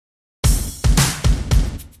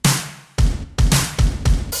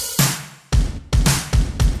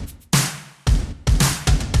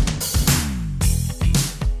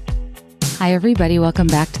Hi, everybody. Welcome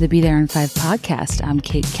back to the Be There in 5 podcast. I'm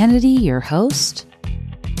Kate Kennedy, your host.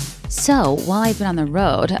 So while I've been on the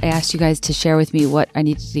road, I asked you guys to share with me what I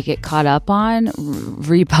needed to get caught up on,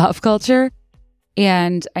 re-pop culture.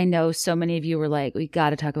 And I know so many of you were like, we got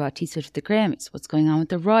to talk about T-Swift with the Grammys, what's going on with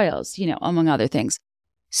the Royals, among other things.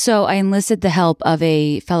 So I enlisted the help of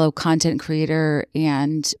a fellow content creator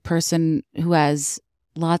and person who has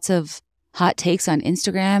lots of hot takes on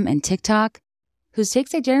Instagram and TikTok, whose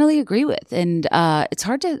takes I generally agree with. And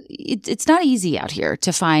it's not easy out here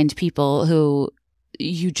to find people who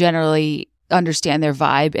you generally understand their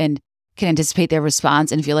vibe and can anticipate their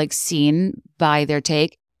response and feel like seen by their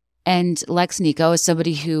take. And Lex Niko is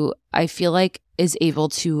somebody who I feel like is able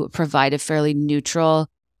to provide a fairly neutral,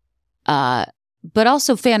 but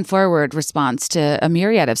also fan-forward response to a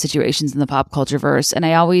myriad of situations in the pop culture verse. And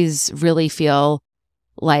I always really feel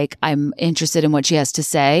like I'm interested in what she has to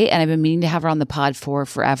say. And I've been meaning to have her on the pod for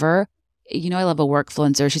forever. I love a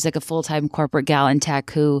workfluencer. She's like a full-time corporate gal in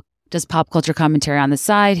tech who does pop culture commentary on the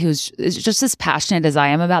side, who's just as passionate as I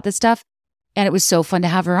am about this stuff. And it was so fun to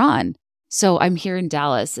have her on. So I'm here in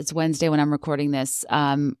Dallas. It's Wednesday when I'm recording this.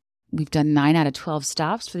 We've done 9 out of 12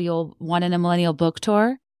 stops for the old One in a Millennial book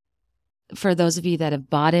tour. For those of you that have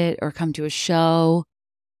bought it or come to a show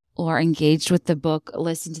or engaged with the book,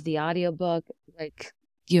 listened to the audiobook,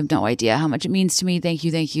 you have no idea how much it means to me. Thank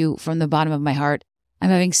you from the bottom of my heart. I'm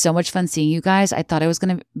having so much fun seeing you guys. I thought I was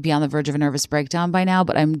going to be on the verge of a nervous breakdown by now,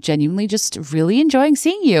 but I'm genuinely just really enjoying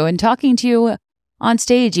seeing you and talking to you on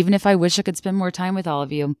stage, even if I wish I could spend more time with all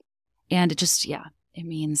of you. And it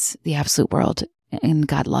means the absolute world, and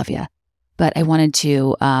God love you. But I wanted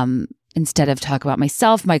to, instead of talk about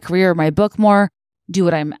myself, my career, my book more, do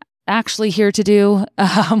what I'm actually here to do,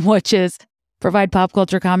 which is provide pop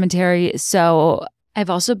culture commentary. So I've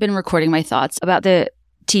also been recording my thoughts about the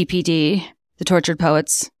TPD, the Tortured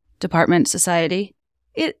Poets Department Society.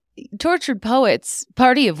 Tortured Poets,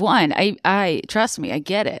 Party of One. I trust me, I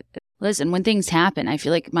get it. Listen, when things happen, I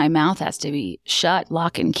feel like my mouth has to be shut,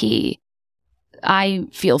 lock and key. I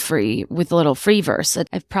feel free with a little free verse that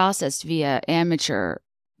I've processed via amateur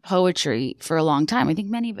poetry for a long time. I think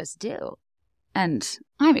many of us do. And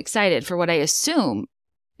I'm excited for what I assume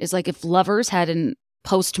is like if lovers had an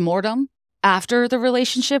post-mortem after the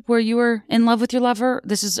relationship where you were in love with your lover.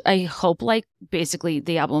 This is, I hope, like basically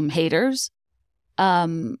the album Haters.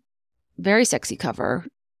 Very sexy cover.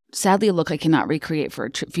 Sadly, a look I cannot recreate for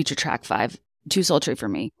a future track 5. Too sultry for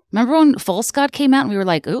me. Remember when Full Scott came out and we were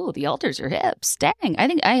like, ooh, the altars are hips. Dang.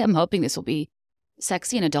 I am hoping this will be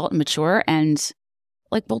sexy and adult and mature, and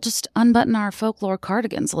like we'll just unbutton our folklore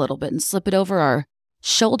cardigans a little bit and slip it over our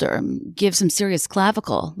shoulder and give some serious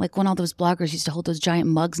clavicle, like when all those bloggers used to hold those giant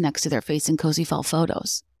mugs next to their face in cozy fall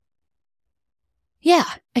photos. Yeah,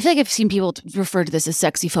 I feel like I've seen people refer to this as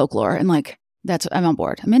sexy folklore, and like I'm on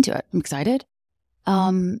board. I'm into it. I'm excited.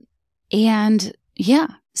 And yeah,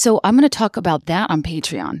 so I'm going to talk about that on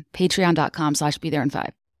Patreon, patreon.com/BeThereIn5.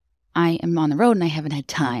 I am on the road and I haven't had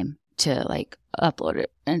time to like upload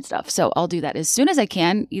it and stuff. So I'll do that as soon as I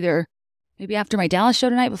can, either maybe after my Dallas show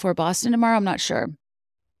tonight, before Boston tomorrow. I'm not sure.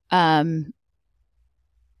 And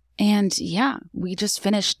yeah, we just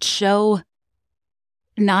finished show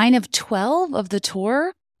 9 of 12 of the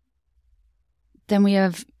tour. Then I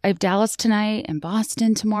have Dallas tonight and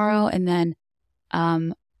Boston tomorrow. And then,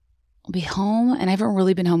 I'll be home, and I haven't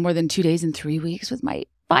really been home more than 2 days in 3 weeks with my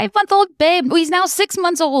 5-month-old babe. He's now 6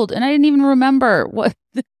 months old, and I didn't even remember what.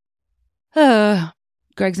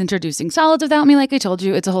 Greg's introducing solids without me, like I told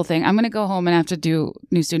you. It's a whole thing. I'm going to go home and have to do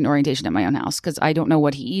new student orientation at my own house because I don't know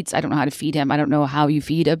what he eats. I don't know how to feed him. I don't know how you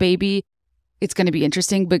feed a baby. It's going to be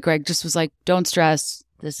interesting, but Greg just was like, don't stress.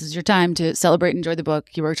 This is your time to celebrate and enjoy the book.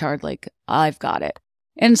 You worked hard. Like, I've got it.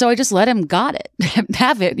 And so I just let him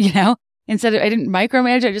have it, Instead of, I didn't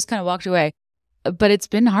micromanage, I just kind of walked away. But it's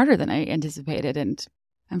been harder than I anticipated. And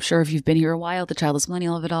I'm sure if you've been here a while, the childless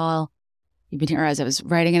millennial of it all, you've been here as I was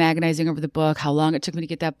writing and agonizing over the book, how long it took me to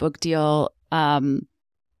get that book deal. The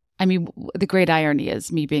great irony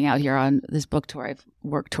is me being out here on this book tour I've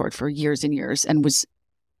worked toward for years and years and was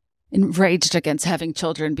enraged against having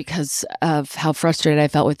children because of how frustrated I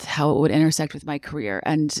felt with how it would intersect with my career.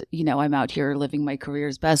 And, I'm out here living my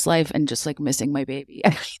career's best life and just like missing my baby.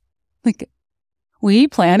 Like, we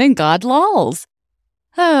plan and God lols.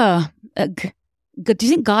 Do you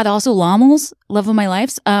think God also lommels? Love of my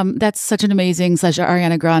lives? That's such an amazing /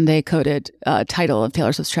 Ariana Grande coded title of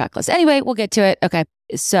Taylor Swift's track list. Anyway, we'll get to it. Okay.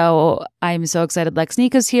 So I'm so excited Lex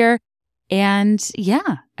Niko's here. And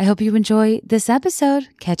yeah, I hope you enjoy this episode.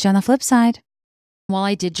 Catch you on the flip side. While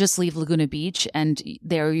I did just leave Laguna Beach and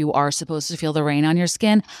there you are supposed to feel the rain on your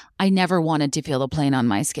skin, I never wanted to feel the plane on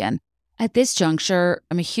my skin. At this juncture,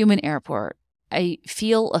 I'm a human airport. I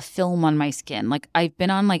feel a film on my skin. Like I've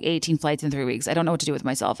been on like 18 flights in 3 weeks. I don't know what to do with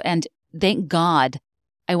myself. And thank God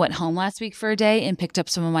I went home last week for a day and picked up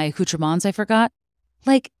some of my accoutrements I forgot.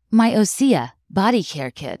 Like my Osea body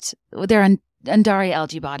care kit. Their Undaria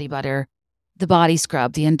algae body butter, the body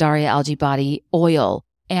scrub, the Undaria algae body oil.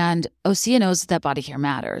 And Osea knows that body care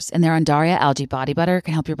matters. And their Undaria algae body butter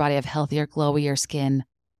can help your body have healthier, glowier skin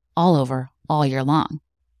all over, all year long.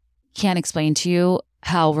 Can't explain to you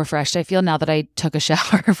how refreshed I feel now that I took a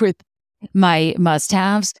shower with my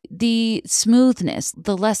must-haves. The smoothness,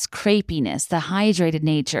 the less crepiness, the hydrated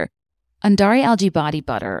nature. Undaria algae body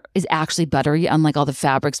butter is actually buttery, unlike all the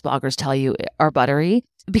fabrics bloggers tell you are buttery,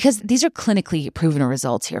 because these are clinically proven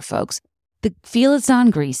results here, folks. The feel is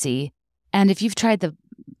non-greasy, and if you've tried the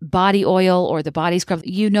body oil or the body scrub,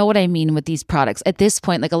 you know what I mean with these products. At this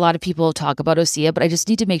point, like a lot of people talk about Osea, but I just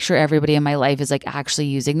need to make sure everybody in my life is like actually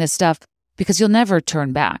using this stuff because you'll never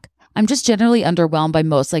turn back. I'm just generally underwhelmed by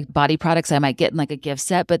most like body products I might get in like a gift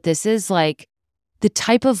set, but this is like the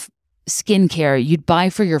type of skincare you'd buy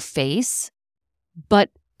for your face, but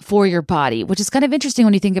for your body, which is kind of interesting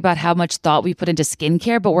when you think about how much thought we put into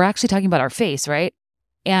skincare, but we're actually talking about our face, right?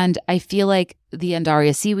 And I feel like the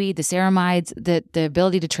Undaria seaweed, the ceramides, the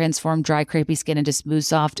ability to transform dry, crepey skin into smooth,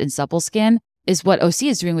 soft, and supple skin is what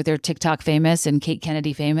Osea is doing with their TikTok famous and Kate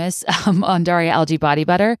Kennedy famous Undaria algae body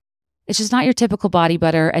butter. It's just not your typical body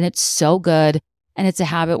butter, and it's so good, and it's a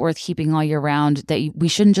habit worth keeping all year round that we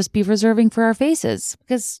shouldn't just be reserving for our faces,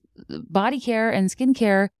 because body care and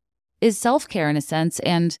skincare is self-care in a sense,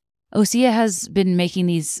 and Osea has been making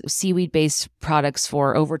these seaweed-based products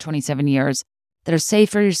for over 27 years that are safe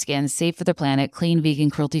for your skin, safe for the planet, clean, vegan,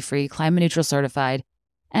 cruelty-free, climate-neutral certified,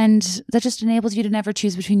 and that just enables you to never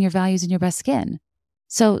choose between your values and your best skin.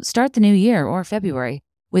 So start the new year or February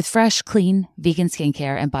with fresh, clean, vegan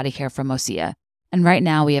skincare and body care from Osea. And right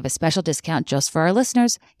now we have a special discount just for our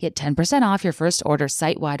listeners. Get 10% off your first order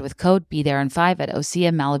site-wide with code BeThereIn5 at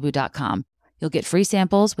OseaMalibu.com. You'll get free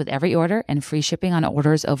samples with every order and free shipping on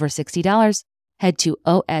orders over $60. Head to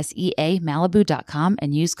OSEAMalibu.com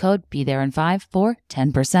and use code BeThereIn5 for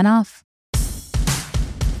 10% off.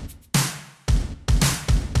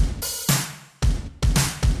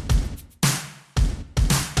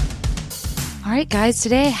 All right, guys,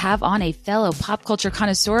 today I have on a fellow pop culture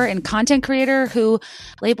connoisseur and content creator who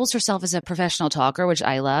labels herself as a professional talker, which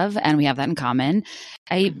I love, and we have that in common.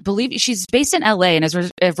 I believe she's based in LA and is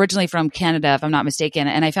originally from Canada, if I'm not mistaken.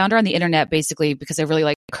 And I found her on the internet basically because I really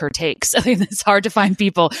like her takes. I mean, it's hard to find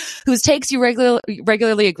people whose takes you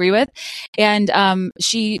regularly agree with. And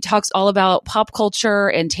she talks all about pop culture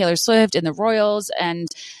and Taylor Swift and the Royals, and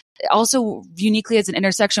also uniquely as an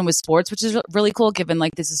intersection with sports, which is really cool given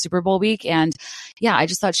like this is Super Bowl week. And yeah, I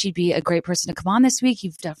just thought she'd be a great person to come on this week.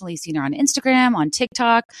 You've definitely seen her on Instagram, on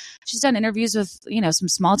TikTok. She's done interviews with, some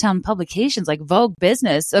small town publications like Vogue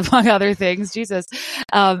Business, among other things. Jesus.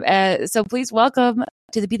 So please welcome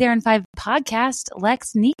to the Be There in 5 podcast,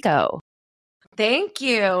 Lex Niko. Thank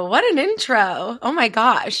you. What an intro. Oh my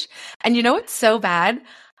gosh. And you know what's so bad?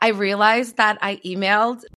 I realized that I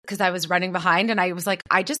emailed because I was running behind and I was like,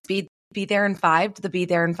 I just be there in 5 to the Be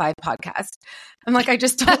There in 5 podcast. I'm like, I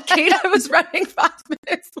just told Kate I was running 5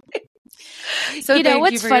 minutes late. So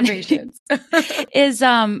thank you for your patience. Is,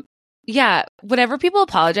 whenever people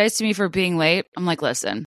apologize to me for being late, I'm like,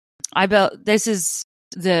 listen, this is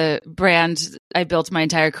the brand I built my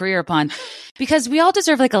entire career upon, because we all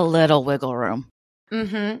deserve like a little wiggle room.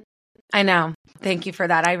 Mm-hmm. I know. Thank you for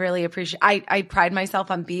that. I really appreciate I pride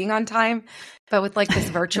myself on being on time, but with like this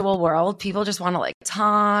virtual world, people just want to like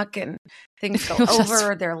talk and things go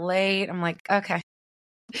over, they're late. I'm like, okay,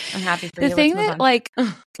 I'm happy for you. The thing that like,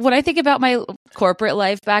 when I think about my corporate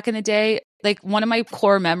life back in the day, like one of my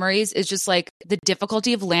core memories is just like the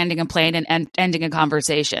difficulty of landing a plane and ending a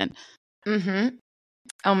conversation. Mm-hmm.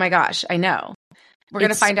 Oh my gosh, I know. We're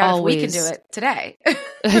going to find out if we can do it today.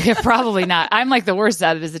 Probably not. I'm like the worst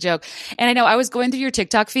at it as a joke. And I know I was going through your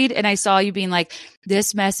TikTok feed and I saw you being like,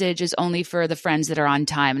 this message is only for the friends that are on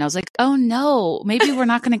time. And I was like, oh no, maybe we're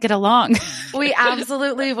not going to get along. We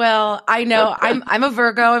absolutely will. I know. I'm a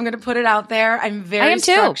Virgo. I'm going to put it out there. I'm very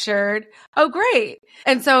structured. Oh, great.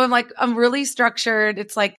 And so I'm really structured.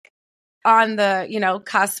 It's like on the,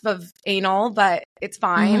 cusp of anal, but it's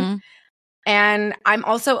fine. Mm-hmm. And I'm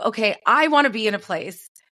also, okay, I want to be in a place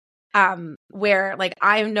where like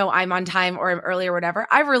I know I'm on time or I'm early or whatever.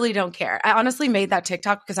 I really don't care. I honestly made that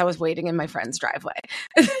TikTok because I was waiting in my friend's driveway.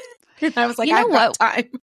 And I was like, I've got time.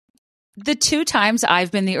 The 2 times I've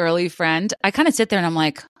been the early friend, I kind of sit there and I'm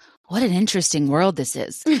like, what an interesting world this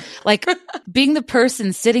is. Like being the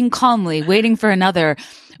person sitting calmly, waiting for another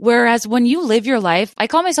Whereas when you live your life, I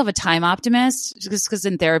call myself a time optimist just because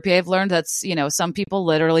in therapy, I've learned that's, some people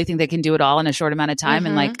literally think they can do it all in a short amount of time.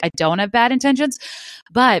 And like, I don't have bad intentions,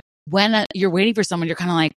 but when you're waiting for someone, you're kind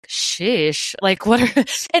of like, sheesh, like what are,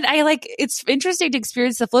 and it's interesting to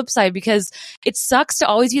experience the flip side because it sucks to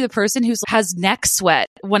always be the person who has neck sweat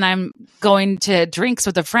when I'm going to drinks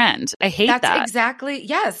with a friend. I hate that. That's exactly,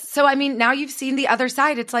 yes. So, I mean, now you've seen the other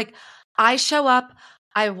side. It's like, I show up,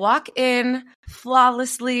 I walk in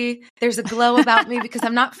flawlessly. There's a glow about me because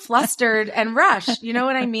I'm not flustered and rushed. You know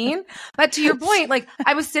what I mean? But to your point, like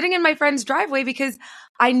I was sitting in my friend's driveway because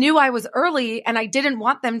I knew I was early and I didn't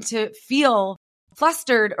want them to feel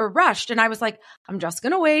flustered or rushed. And I was like, I'm just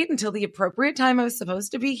going to wait until the appropriate time I was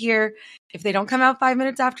supposed to be here. If they don't come out 5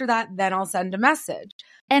 minutes after that, then I'll send a message.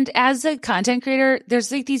 And as a content creator,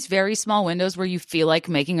 there's like these very small windows where you feel like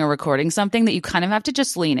making or recording something that you kind of have to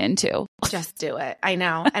just lean into. Just do it. I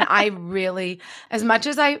know. And I really, as much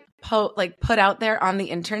as I put out there on the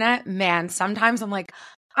internet, man, sometimes I'm like,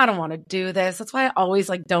 I don't want to do this. That's why I always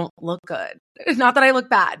like don't look good. Not that I look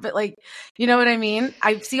bad, but like, you know what I mean?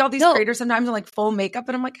 I see all these creators sometimes in like full makeup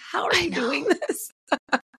and I'm like, how are you doing this?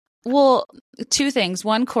 Well, two things.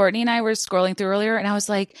 One, Courtney and I were scrolling through earlier and I was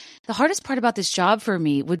like, the hardest part about this job for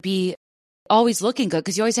me would be always looking good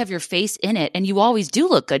because you always have your face in it and you always do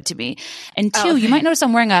look good to me. And two, you might notice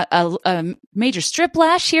I'm wearing a major strip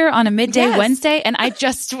lash here on a midday Wednesday and I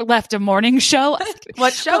just left a morning show.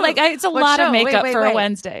 What show? But it's a lot of makeup for a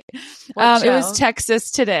Wednesday. It was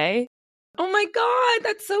Texas Today. Oh my God,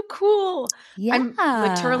 that's so cool. Yeah.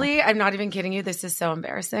 I'm not even kidding you. This is so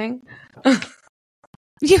embarrassing.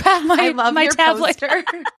 You have my I love my your tablet. Poster.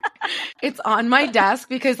 It's on my desk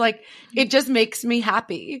because like it just makes me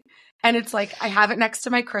happy. And it's like I have it next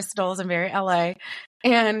to my crystals. I'm very LA.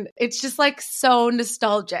 And it's just like so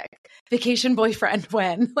nostalgic. Vacation boyfriend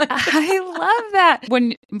when. I love that.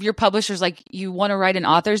 When your publisher's like, you want to write an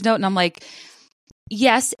author's note? And I'm like,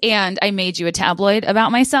 yes, and I made you a tabloid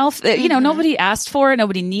about myself. Nobody asked for it.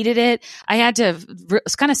 Nobody needed it. I had to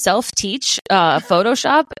kind of self-teach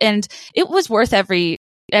Photoshop, and it was worth every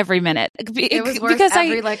minute. It was worth because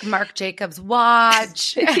every Marc Jacobs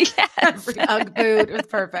watch, every Ugg boot. It was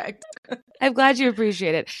perfect. I'm glad you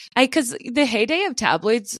appreciate it. Because the heyday of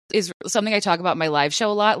tabloids is something I talk about in my live show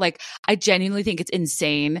a lot. Like, I genuinely think it's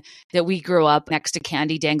insane that we grew up next to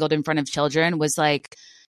candy dangled in front of children was like,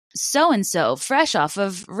 so-and-so fresh off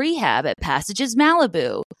of rehab at Passages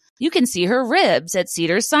Malibu. You can see her ribs at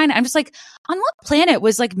Cedars Sinai. I'm just like, on what planet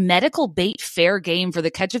was like medical bait fair game for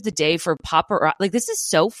the catch of the day for paparazzi? Like, this is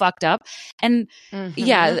so fucked up. And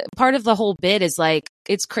part of the whole bit is like,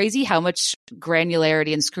 it's crazy how much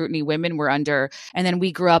granularity and scrutiny women were under. And then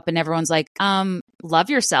we grew up and everyone's like, love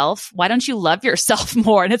yourself. Why don't you love yourself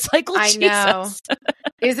more? And it's like, well, I know.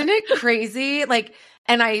 Isn't it crazy? Like,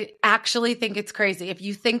 and I actually think it's crazy.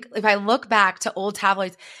 If I look back to old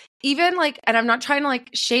tabloids, even like, and I'm not trying to like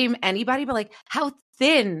shame anybody, but like how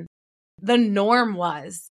thin the norm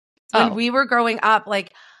was when we were growing up.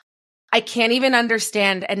 Like, I can't even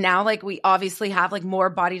understand. And now like we obviously have like more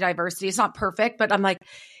body diversity. It's not perfect, but I'm like,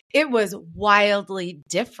 it was wildly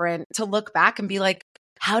different to look back and be like,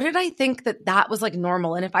 how did I think that was like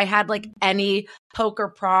normal? And if I had like any poke or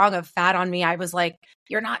prong of fat on me, I was like,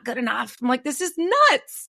 you're not good enough. I'm like, this is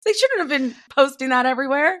nuts. They shouldn't have been posting that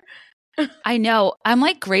everywhere. I know. I'm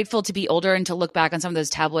like grateful to be older and to look back on some of those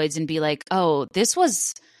tabloids and be like, oh, this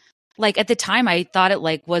was like at the time I thought it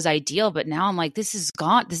like was ideal, but now I'm like, this is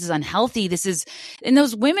gone. This is unhealthy. And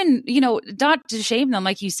those women, not to shame them,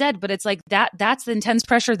 like you said, but it's like that's the intense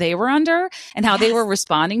pressure they were under and how they were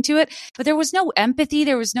responding to it. But there was no empathy.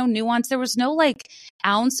 There was no nuance. There was no like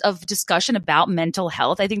ounce of discussion about mental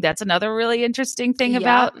health. I think that's another really interesting thing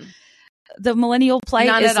about the millennial plight.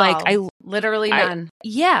 None is at like, all. Literally none.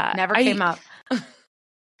 Never came up.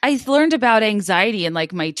 I learned about anxiety in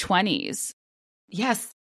like my 20s. Yes.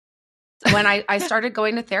 When I started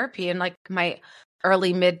going to therapy in like my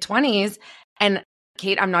early mid 20s. And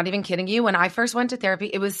Kate, I'm not even kidding you. When I first went to therapy,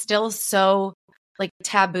 it was still so like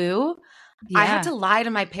taboo. Yeah. I had to lie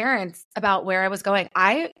to my parents about where I was going.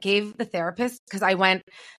 I gave the therapist because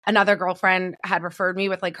another girlfriend had referred me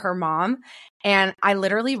with like her mom. And I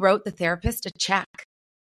literally wrote the therapist a check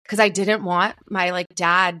because I didn't want my like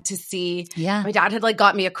dad to see. Yeah. My dad had like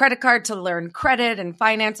got me a credit card to learn credit and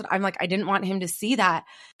finance. And I'm like, I didn't want him to see that.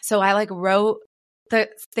 So I like wrote the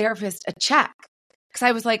therapist a check because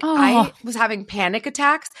I was like, I was having panic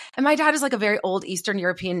attacks. And my dad is like a very old Eastern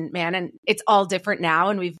European man. And it's all different now.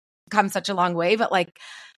 And we've come such a long way. But like,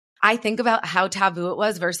 I think about how taboo it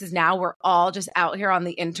was versus now we're all just out here on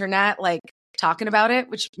the internet, like talking about it,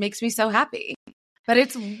 which makes me so happy. but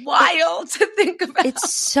it's wild to think about.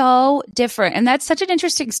 It's so different. And that's such an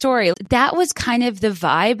interesting story. That was kind of the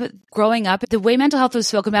vibe growing up, the way mental health was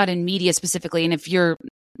spoken about in media specifically. And if you're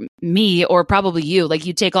me or probably you, like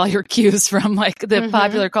you take all your cues from like the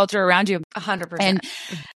popular culture around you. 100%. And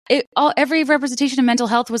every representation of mental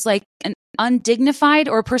health was like an undignified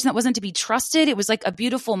or a person that wasn't to be trusted. It was like a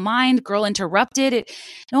beautiful mind, girl interrupted.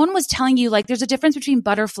 No one was telling you like there's a difference between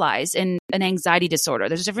butterflies and an anxiety disorder.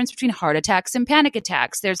 There's a difference between heart attacks and panic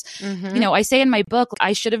attacks. There's, I say in my book,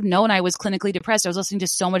 I should have known I was clinically depressed. I was listening to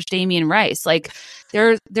so much Damien Rice. Like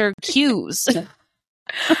there are cues.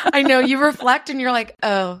 I know, you reflect and you're like,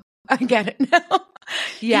 oh, I get it now.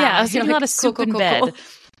 Yeah, I was eating a lot of soup in bed.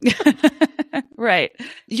 Right.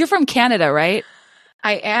 You're from Canada, right?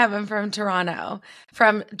 I am. I'm from Toronto,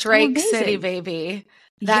 from Drake City, baby.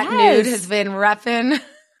 That nude has been repping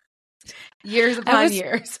years upon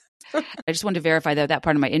years. I just wanted to verify that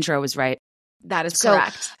part of my intro was right. That is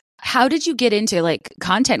correct. How did you get into like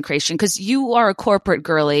content creation? Because you are a corporate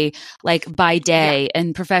girly, like by day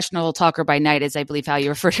and professional talker by night, is I believe how you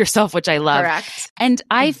refer to yourself, which I love. Correct. And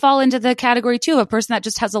I fall into the category too, of a person that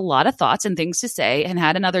just has a lot of thoughts and things to say and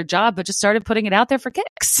had another job, but just started putting it out there for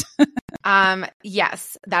kicks.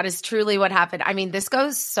 Yes, that is truly what happened. I mean, this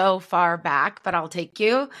goes so far back, but I'll take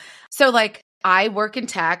you. So like I work in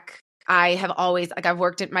tech. I have always, like I've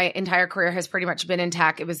worked at my entire career has pretty much been in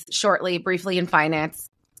tech. It was briefly in finance.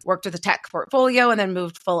 Worked with a tech portfolio and then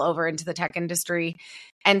moved full over into the tech industry.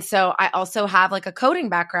 And so I also have like a coding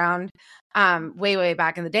background way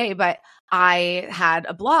back in the day, but I had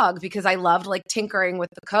a blog because I loved like tinkering with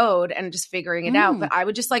the code and just figuring it out. But I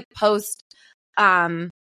would just like post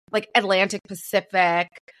like Atlantic Pacific,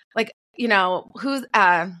 like, who's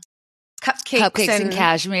cupcakes and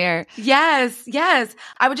cashmere. Yes.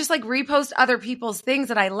 I would just like repost other people's things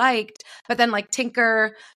that I liked, but then like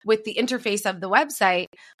tinker with the interface of the website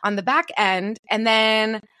on the back end. And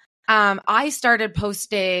then I started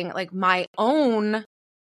posting like my own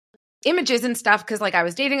images and stuff because like I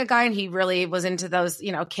was dating a guy and he really was into those,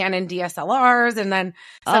 Canon DSLRs. And then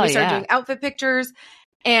we started doing outfit pictures.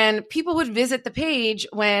 And people would visit the page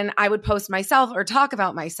when I would post myself or talk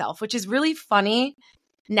about myself, which is really funny.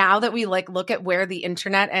 Now that we like look at where the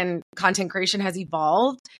internet and content creation has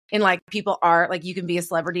evolved and like people are like, you can be a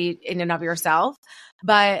celebrity in and of yourself.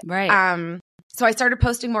 But, so I started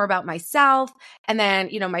posting more about myself and then,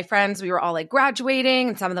 my friends, we were all like graduating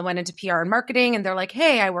and some of them went into PR and marketing and they're like,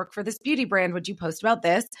 hey, I work for this beauty brand. Would you post about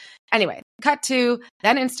this? Anyway, cut to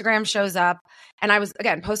then Instagram shows up and I was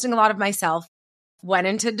again, posting a lot of myself, went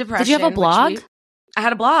into depression. Did you have a blog? I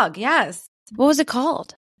had a blog. Yes. What was it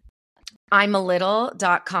called?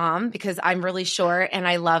 I'mALittle.com because I'm really short and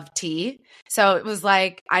I love tea. So it was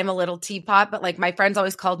like, I'm a little teapot, but like my friends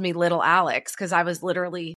always called me Little Alex because I was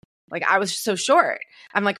literally like, I was so short.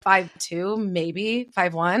 I'm like 5'2", maybe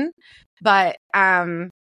 5'1". But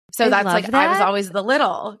so that's like, I was always the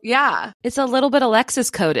little. Yeah. It's a little bit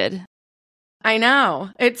Alexis coded. I know.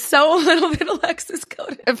 It's so a little bit Alexis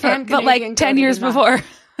coded. But like 10 years before.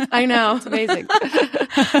 I know. It's amazing.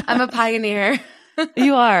 I'm a pioneer.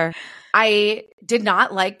 You are. I did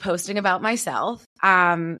not like posting about myself.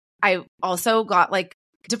 I also got like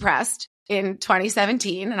depressed in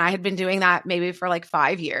 2017 and I had been doing that maybe for like 4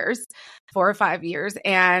 or 5 years.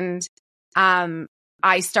 And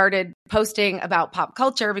I started posting about pop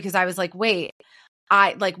culture because I was like, wait,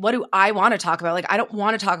 what do I want to talk about? Like, I don't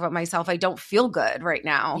want to talk about myself. I don't feel good right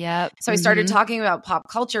now. Yep. So I started talking about pop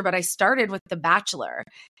culture, but I started with The Bachelor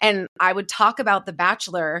and I would talk about The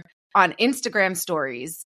Bachelor on Instagram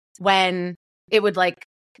stories when it would like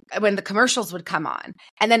when the commercials would come on.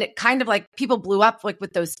 And then it kind of like people blew up like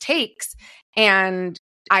with those takes. And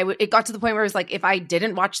it got to the point where it was like, if I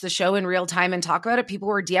didn't watch the show in real time and talk about it, people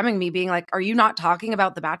were DMing me being like, are you not talking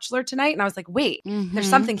about The Bachelor tonight? And I was like, wait, there's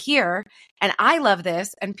something here. And I love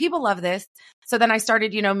this and people love this. So then I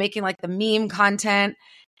started, making like the meme content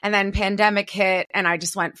and then pandemic hit and I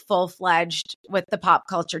just went full fledged with the pop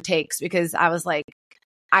culture takes because I was like,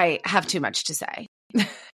 I have too much to say.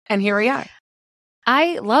 And here we are.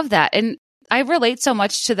 I love that. And I relate so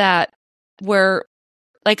much to that where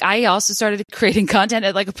like I also started creating content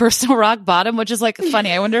at like a personal rock bottom, which is like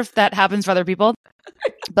funny. I wonder if that happens for other people.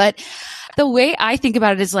 But the way I think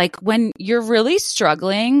about it is like when you're really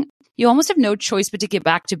struggling, you almost have no choice but to get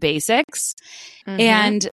back to basics.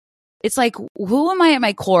 And it's like, who am I at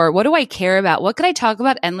my core? What do I care about? What could I talk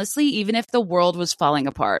about endlessly, even if the world was falling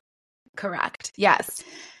apart? Correct. Yes.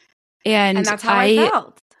 And that's how I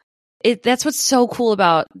felt. that's what's so cool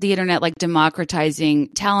about the internet, like democratizing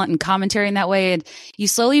talent and commentary in that way. And you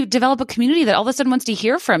slowly develop a community that all of a sudden wants to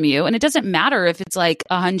hear from you. And it doesn't matter if it's like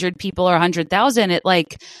 100 people or 100,000. It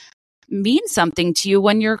like means something to you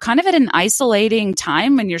when you're kind of at an isolating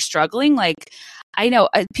time and you're struggling. Like, I know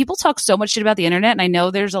people talk so much shit about the internet, and I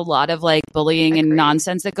know there's a lot of like bullying and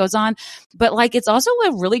nonsense that goes on, but like it's also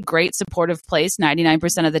a really great supportive place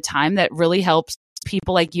 99% of the time that really helps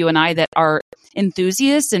people like you and I that are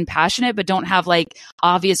enthusiasts and passionate but don't have like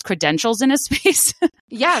obvious credentials in a space.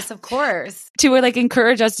 Yes, of course. To like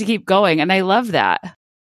encourage us to keep going, and I love that.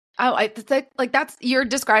 Oh, it's like that's, you're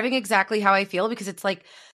describing exactly how I feel, because it's like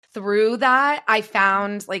through that I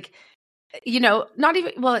found like, you know, not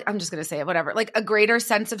even, well, I'm just going to say it, whatever, like a greater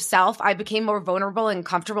sense of self. I became more vulnerable and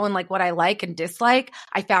comfortable in like what I like and dislike.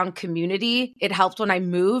 I found community. It helped when I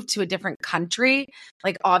moved to a different country.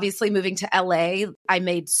 Like obviously moving to LA, I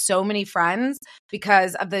made so many friends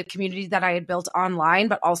because of the community that I had built online,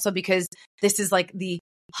 but also because this is like the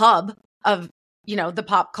hub of, you know, the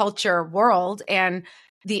pop culture world, and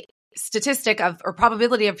the statistic of or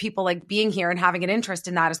probability of people like being here and having an interest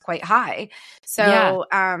in that is quite high. So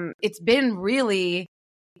it's been really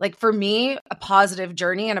like for me a positive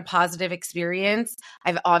journey and a positive experience.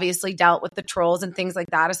 I've obviously dealt with the trolls and things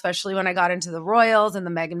like that, especially when I got into the royals and the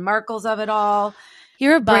Meghan Markles of it all.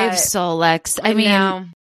 You're a brave soul, Lex. I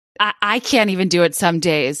mean, I can't even do it some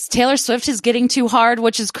days. Taylor Swift is getting too hard,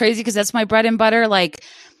 which is crazy because that's my bread and butter. Like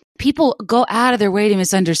people go out of their way to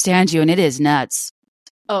misunderstand you, and it is nuts.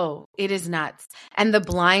 Oh, it is nuts. And the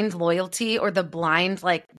blind loyalty or the blind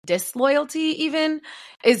like disloyalty even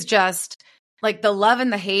is just like the love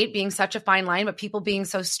and the hate being such a fine line, but people being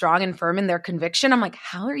so strong and firm in their conviction. I'm like,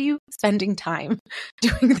 how are you spending time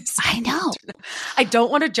doing this? I know. I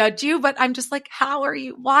don't want to judge you, but I'm just like, how are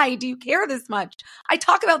you? Why do you care this much? I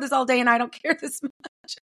talk about this all day and I don't care this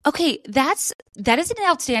much. Okay, that is an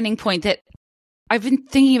outstanding point that I've been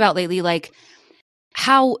thinking about lately, like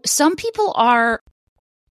how some people are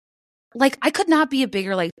like, I could not be a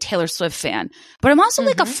bigger like Taylor Swift fan, but I'm also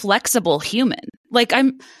like a flexible human. Like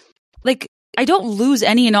I'm like, I don't lose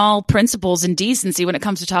any and all principles and decency when it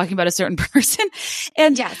comes to talking about a certain person.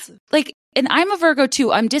 And like, and I'm a Virgo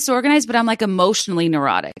too. I'm disorganized, but I'm like emotionally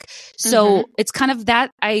neurotic. So it's kind of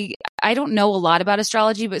that I don't know a lot about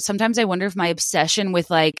astrology, but sometimes I wonder if my obsession with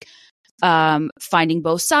like, finding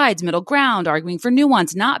both sides, middle ground, arguing for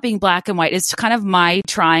nuance, not being black and white is kind of my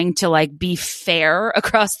trying to like be fair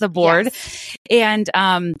across the board. Yes. And,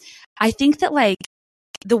 I think that like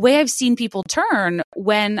the way I've seen people turn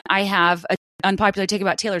when I have an unpopular take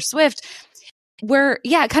about Taylor Swift, where,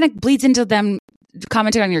 it kind of bleeds into them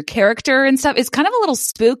commenting on your character and stuff, is kind of a little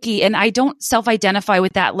spooky. And I don't self-identify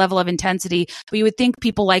with that level of intensity, but you would think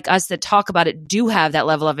people like us that talk about it do have that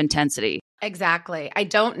level of intensity. Exactly. I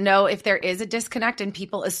don't know if there is a disconnect in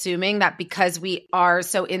people assuming that because we are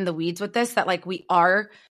so in the weeds with this, that like we are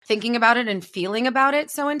thinking about it and feeling about it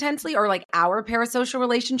so intensely, or like our parasocial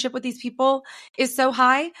relationship with these people is so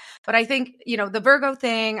high. But I think, you know, the Virgo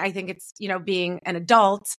thing, I think it's, you know, being an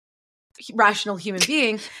adult, rational human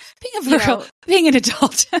being, being a Virgo, you know, being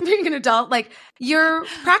an adult, like you're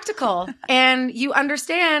practical and you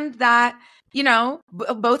understand that, you know,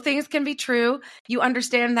 both things can be true. You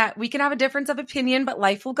understand that we can have a difference of opinion, but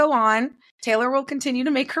life will go on. Taylor will continue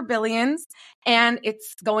to make her billions, and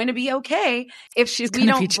it's going to be okay if we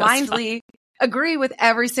don't blindly agree with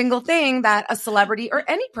every single thing that a celebrity or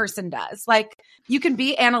any person does. Like you can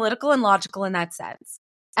be analytical and logical in that sense.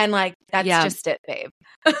 And like, that's just it, babe.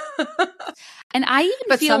 And I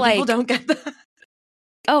even feel some like people don't get that.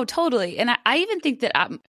 Oh, totally. And I even think that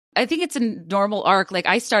I think it's a normal arc. Like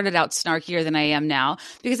I started out snarkier than I am now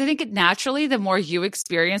because I think it naturally, the more you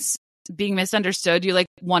experience being misunderstood, you like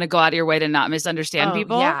want to go out of your way to not misunderstand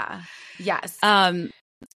people. Yeah. Yes.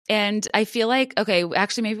 And I feel like, okay,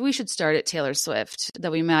 actually maybe we should start at Taylor Swift,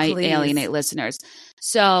 that we might alienate listeners.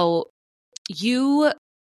 So you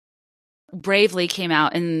bravely came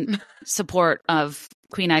out in support of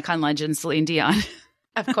Queen icon legend Celine Dion.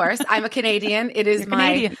 Of course. I'm a Canadian. It is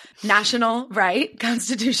my national right,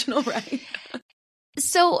 constitutional right.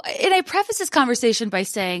 So, and I preface this conversation by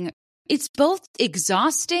saying it's both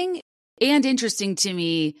exhausting and interesting to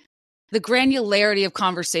me, the granularity of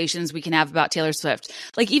conversations we can have about Taylor Swift.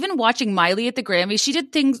 Like even watching Miley at the Grammys, she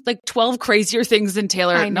did things like 12 crazier things than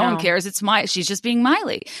Taylor. No one cares. She's just being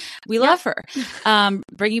Miley. We love her.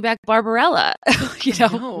 Bringing back Barbarella,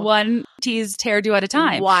 one teased hairdo at a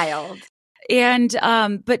time. Wild. And,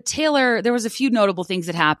 but Taylor, there was a few notable things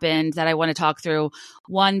that happened that I want to talk through.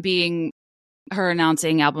 One being her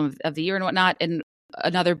announcing album of the year and whatnot, and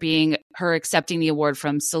another being her accepting the award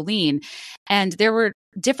from Celine. And there were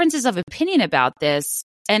differences of opinion about this.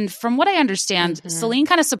 And from what I understand, Celine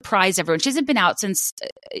kind of surprised everyone. She hasn't been out since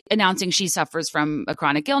announcing she suffers from a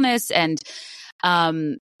chronic illness. And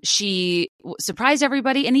she surprised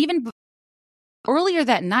everybody. And even earlier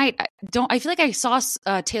that night, I feel like I saw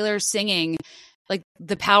Taylor singing like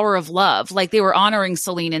The Power of Love. Like they were honoring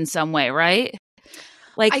Celine in some way, right?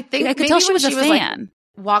 Like I think I could tell she was a fan.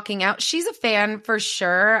 Like, walking out. She's a fan for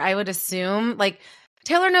sure, I would assume. Like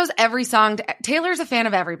Taylor knows every song. Taylor's a fan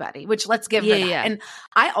of everybody, which let's give her that. Yeah. And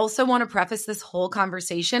I also want to preface this whole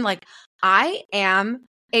conversation. Like I am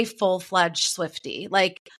a full-fledged Swiftie.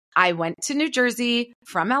 Like I went to New Jersey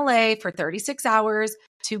from LA for 36 hours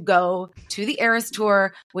to go to the Eras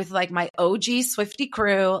tour with like my OG Swiftie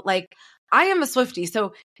crew. Like I am a Swiftie.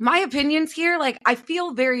 So my opinions here, like I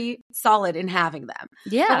feel very solid in having them.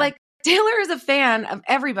 Yeah. But like Taylor is a fan of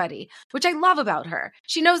everybody, which I love about her.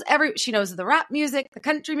 She knows the rap music, the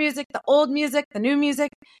country music, the old music, the new music.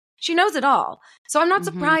 She knows it all. So I'm not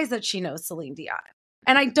surprised that she knows Celine Dion.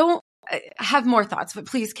 And I have more thoughts, but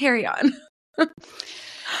please carry on.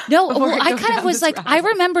 No, well, I kind of was like, I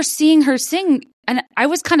remember seeing her sing and I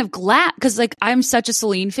was kind of glad because like I'm such a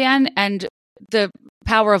Celine fan and the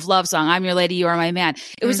Power of Love song, I'm Your Lady, You Are My Man.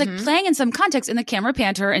 It was like playing in some context and the camera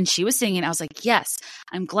panned her and she was singing. I was like, yes,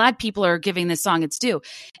 I'm glad people are giving this song its due.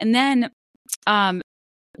 And then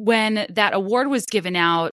when that award was given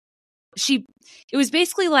out, it was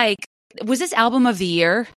basically like, was this album of the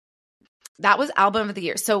year? That was album of the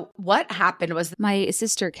year. So what happened was my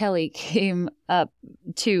sister Kelly came up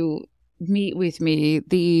to meet with me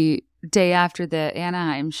the day after the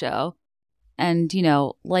Anaheim show. And, you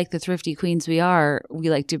know, like the thrifty queens we are,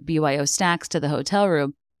 we like to BYO snacks to the hotel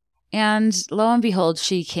room. And lo and behold,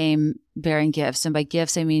 she came bearing gifts. And by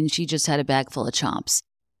gifts, I mean she just had a bag full of chomps.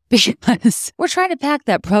 Because we're trying to pack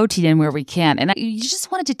that protein in where we can. And you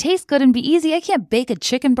just want it to taste good and be easy. I can't bake a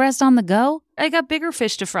chicken breast on the go. I got bigger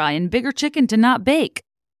fish to fry and bigger chicken to not bake.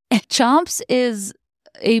 And chomps is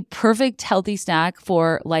a perfect healthy snack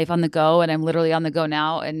for life on the go. And I'm literally on the go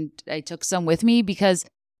now. And I took some with me because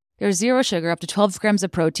there's 0 sugar, up to 12 grams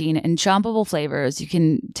of protein, and chompable flavors. You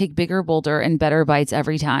can take bigger, bolder, and better bites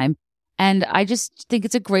every time. And I just think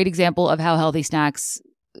it's a great example of how healthy snacks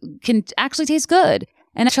can actually taste good.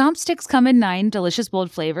 And chomp sticks come in 9 delicious,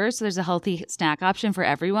 bold flavors, so there's a healthy snack option for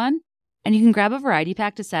everyone. And you can grab a variety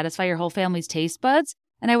pack to satisfy your whole family's taste buds.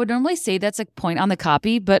 And I would normally say that's a point on the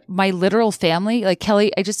copy, but my literal family, like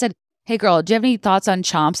Kelly, I just said, hey girl, do you have any thoughts on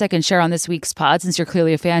chomps I can share on this week's pod since you're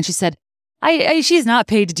clearly a fan? She said, she's not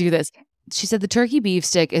paid to do this. She said the turkey beef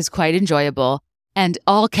stick is quite enjoyable. And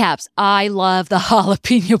all caps, I love the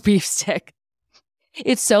jalapeno beef stick.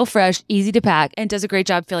 It's so fresh, easy to pack, and does a great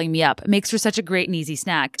job filling me up. It makes for such a great and easy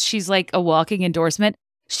snack. She's like a walking endorsement.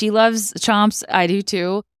 She loves chomps. I do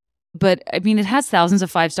too. But I mean, it has thousands of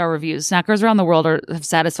 5-star reviews. Snackers around the world have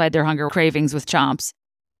satisfied their hunger cravings with chomps.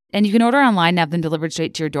 And you can order online and have them delivered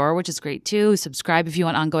straight to your door, which is great too. Subscribe if you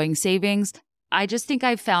want ongoing savings. I just think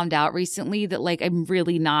I've found out recently that like I'm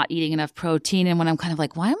really not eating enough protein. And when I'm kind of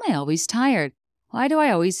like, why am I always tired? Why do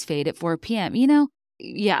I always fade at 4 p.m.? You know,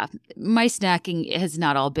 yeah, my snacking has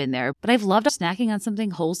not all been there, but I've loved snacking on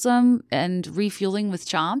something wholesome and refueling with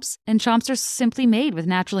chomps. And chomps are simply made with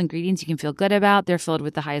natural ingredients you can feel good about. They're filled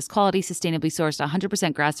with the highest quality, sustainably sourced,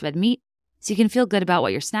 100% grass-fed meat, so you can feel good about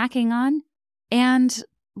what you're snacking on. And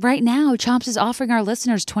right now, Chomps is offering our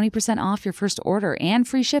listeners 20% off your first order and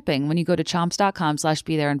free shipping when you go to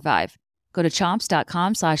chomps.com/BeThereIn5. Go to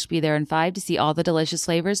chomps.com/BeThereIn5 to see all the delicious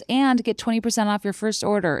flavors and get 20% off your first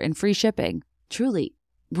order and free shipping. Truly,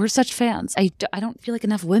 we're such fans. I don't feel like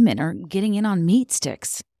enough women are getting in on meat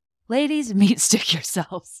sticks. Ladies, meat stick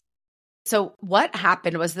yourselves. So what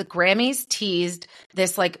happened was the Grammys teased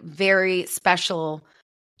this like very special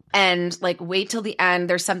and like wait till the end.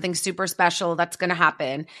 There's something super special that's going to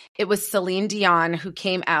happen. It was Celine Dion who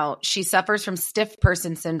came out. She suffers from stiff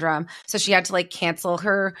person syndrome. So she had to like cancel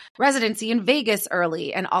her residency in Vegas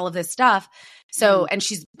early and all of this stuff. So,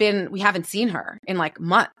 and we haven't seen her in like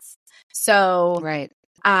months. So, right.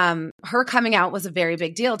 Her coming out was a very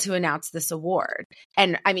big deal to announce this award.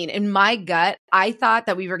 And I mean, in my gut, I thought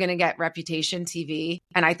that we were going to get Reputation TV.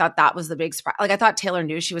 And I thought that was the big surprise. Like I thought Taylor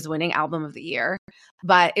knew she was winning album of the year,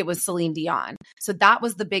 but it was Celine Dion. So that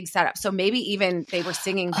was the big setup. So maybe even they were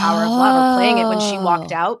singing Power of Love or playing it when she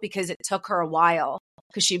walked out because it took her a while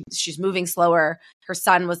because she's moving slower. Her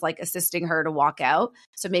son was like assisting her to walk out.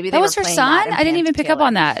 So maybe that was her son? I didn't even pick up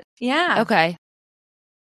on that. Yeah. Okay.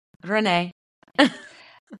 Renee.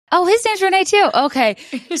 Oh, his name's Renee too. Okay.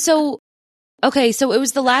 So it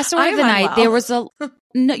was the last story of the night. There was no,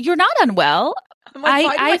 you're not unwell. I'm like,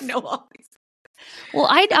 why do I know all these? Well,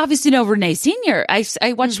 I obviously know Renee Senior.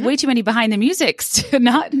 I watched way too many behind the musics to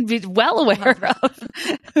not be well aware of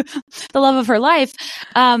the love of her life.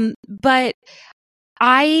 But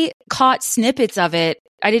I caught snippets of it.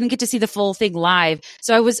 I didn't get to see the full thing live.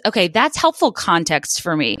 So I was, okay, that's helpful context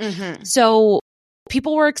for me. So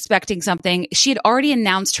people were expecting something. She had already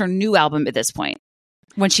announced her new album at this point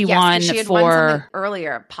when she won she had for won something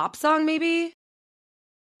earlier, pop song maybe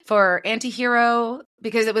for Antihero,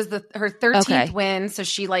 because it was her 13th win. So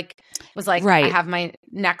she was like, I have my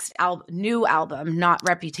next new album, not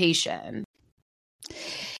Reputation.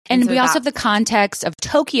 And we also have the context of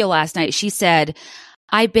Tokyo last night. She said,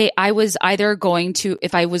 I was either going to,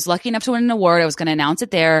 if I was lucky enough to win an award, I was going to announce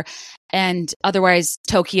it there. And otherwise,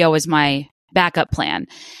 Tokyo is my backup plan.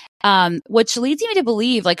 Which leads me to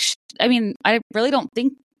believe, I really don't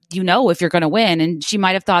think if you're going to win. And she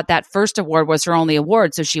might have thought that first award was her only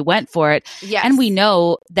award, so she went for it. Yes. And we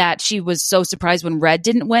know that she was so surprised when Red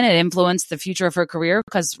didn't win. It influenced the future of her career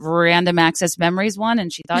because Random Access Memories won,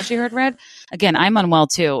 and she thought she heard Red. Again, I'm unwell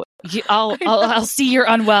too. I'll see you're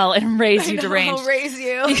unwell and raise you deranged. I'll raise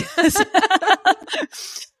you.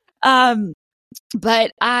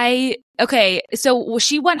 But so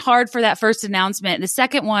she went hard for that first announcement. The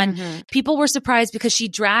second one, people were surprised because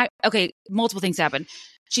she multiple things happened.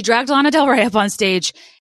 She dragged Lana Del Rey up on stage,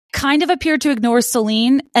 kind of appeared to ignore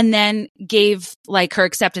Celine, and then gave her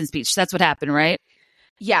acceptance speech. That's what happened, right?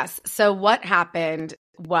 Yes. So what happened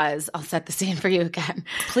was, I'll set the scene for you again.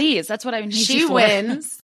 Please. That's what I need you for.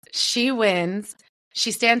 She wins.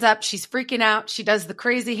 She stands up. She's freaking out. She does the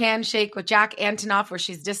crazy handshake with Jack Antonoff where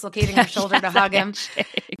she's dislocating her shoulder to hug him.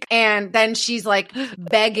 And then she's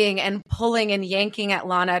begging and pulling and yanking at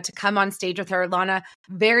Lana to come on stage with her. Lana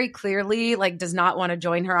very clearly does not want to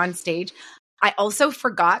join her on stage. I also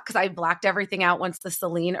forgot because I blacked everything out once the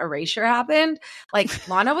Celine erasure happened.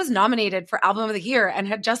 Lana was nominated for Album of the Year and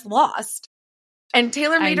had just lost. And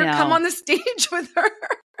Taylor made her come on the stage with her.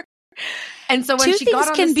 And so when she got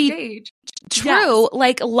on the stage, true.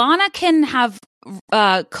 Yes. Lana can have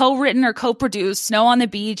co-written or co-produced Snow on the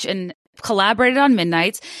Beach and collaborated on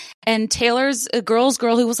Midnights. And Taylor's a girl's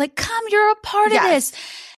girl who was like, come, you're a part of this.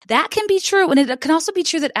 That can be true. And it can also be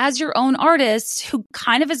true that as your own artist who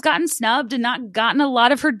kind of has gotten snubbed and not gotten a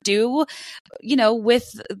lot of her due,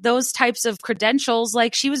 with those types of credentials,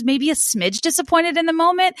 she was maybe a smidge disappointed in the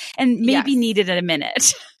moment and maybe needed a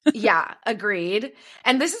minute. Yeah, agreed.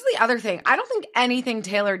 And this is the other thing. I don't think anything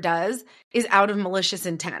Taylor does is out of malicious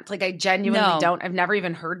intent. I genuinely don't. I've never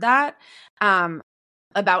even heard that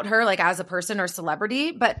about her, as a person or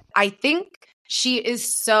celebrity. But I think she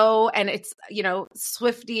is so, and it's,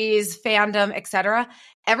 Swifties, fandom, etc.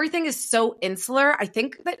 Everything is so insular. I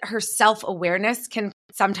think that her self-awareness can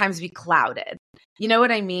sometimes be clouded. You know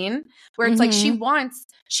what I mean? Where it's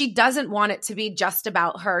she doesn't want it to be just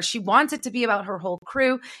about her. She wants it to be about her whole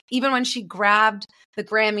crew. Even when she grabbed the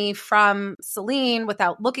Grammy from Celine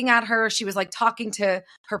without looking at her, she was talking to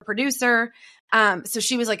her producer. So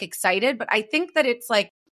she was excited. But I think that it's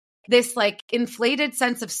this inflated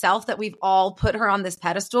sense of self that we've all put her on this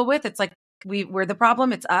pedestal with. It's we're the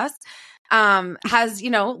problem. It's us. Has,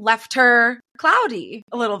 left her cloudy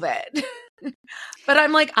a little bit. But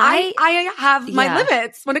I'm I have my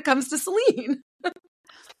limits when it comes to Celine.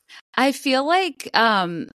 I feel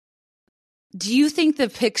do you think the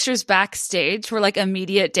pictures backstage were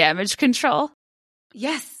immediate damage control?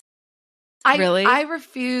 Yes. Really? I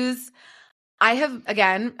refuse. I've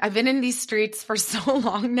been in these streets for so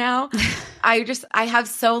long now. I have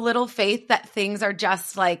so little faith that things are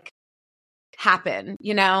just happen,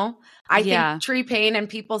 I think Tree Paine and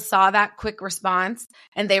people saw that quick response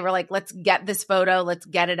and they were let's get this photo, let's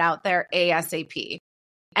get it out there ASAP.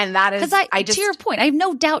 And that is, to your point, I have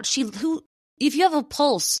no doubt if you have a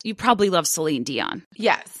pulse, you probably love Celine Dion.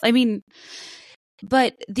 Yes. I mean,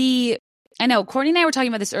 but I know Courtney and I were talking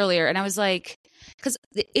about this earlier and I was because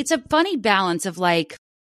it's a funny balance of I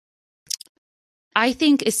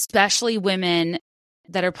think especially women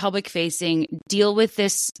that are public facing deal with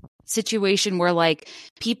this situation where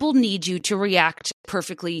people need you to react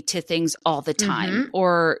perfectly to things all the time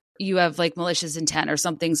or you have malicious intent or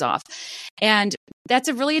something's off. And that's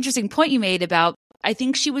a really interesting point you made about, I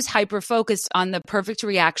think she was hyper focused on the perfect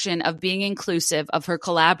reaction of being inclusive of her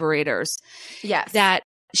collaborators. Yes. That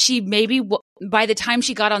she maybe by the time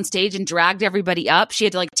she got on stage and dragged everybody up, she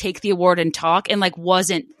had to take the award and talk and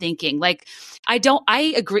wasn't thinking.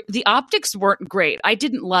 I agree. The optics weren't great. I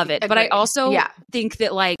didn't love it, but I also think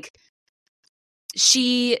that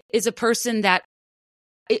she is a person that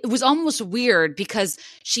it was almost weird because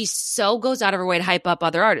she so goes out of her way to hype up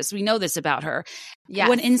other artists. We know this about her. Yes.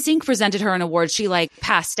 When NSYNC presented her an award, she like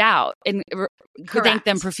passed out and thanked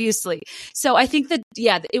them profusely. So I think that,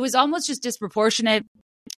 it was almost just disproportionate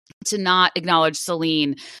to not acknowledge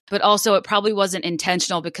Celine, but also it probably wasn't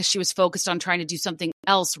intentional because she was focused on trying to do something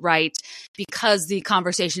else right, because the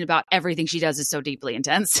conversation about everything she does is so deeply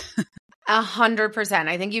intense. 100%.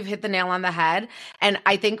 I think you've hit the nail on the head. And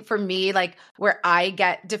I think for me, like where I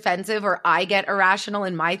get defensive or I get irrational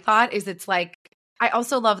in my thought is it's like, I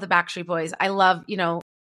also love the Backstreet Boys. I love,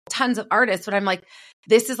 tons of artists, but I'm like,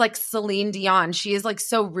 this is like Celine Dion. She is like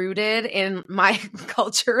so rooted in my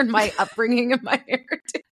culture and my upbringing and my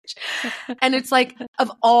heritage. And it's like,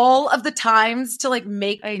 of all of the times to like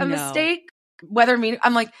make a mistake,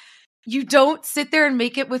 I'm like, you don't sit there and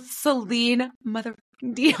make it with Celine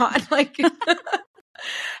Dion. Like, and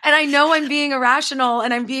I know I'm being irrational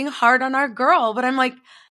and I'm being hard on our girl, but I'm like,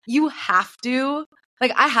 you have to,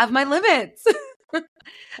 like, I have my limits.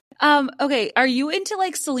 Okay. Are you into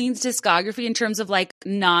like Celine's discography in terms of like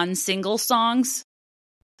non-single songs?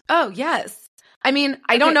 Oh, yes. I mean,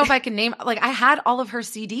 I don't know if I can name, like, I had all of her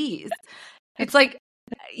CDs. It's like,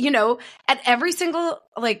 at every single,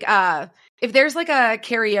 like, if there's like a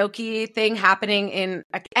karaoke thing happening in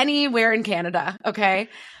anywhere in Canada, okay?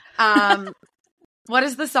 What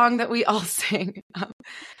is the song that we all sing?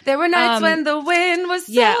 There were nights when the wind was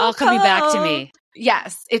so All Coming Back to Me.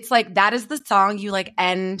 Yes. It's like, that is the song you like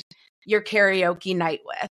end your karaoke night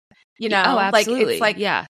with, Oh, absolutely. Like, it's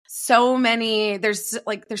like, so many, there's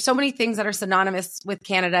so many things that are synonymous with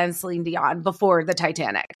Canada and Celine Dion before the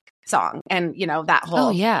Titanic song. And, that whole. Oh,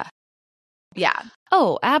 yeah. Yeah.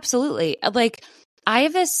 Oh, absolutely. Like, I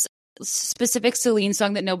have this specific Celine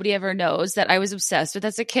song that nobody ever knows that I was obsessed with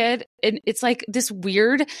as a kid. And it's like this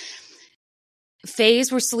weird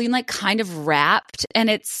phase where Celine like kind of rapped, and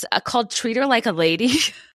it's called Treat Her Like a Lady.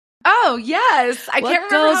 Oh, yes. I can't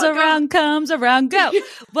remember what goes around comes around, go.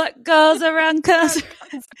 What goes around comes.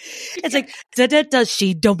 It's like, does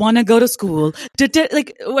she don't want to go to school?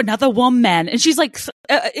 Like another woman. And she's like,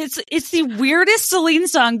 it's the weirdest Celine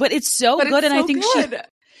song, but it's so good. It's and so I think good.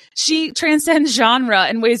 she transcends genre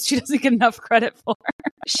in ways she doesn't get enough credit for.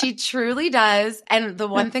 She truly does. And the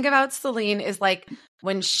one thing about Celine is like,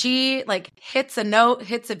 when she like hits a note,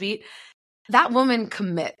 hits a beat, that woman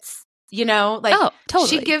commits. Totally.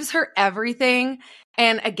 She gives her everything.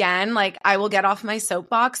 And again, like, I will get off my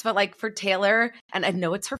soapbox, but like for Taylor, and I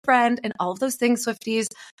know it's her friend and all of those things, Swifties,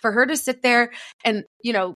 for her to sit there and,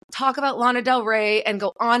 talk about Lana Del Rey and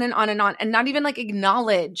go on and on and on and not even like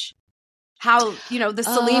acknowledge how, the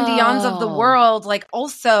Celine Dion's of the world, like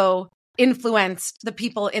also influenced the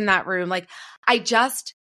people in that room. Like,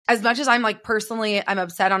 as much as I'm like personally, I'm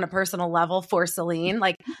upset on a personal level for Celine,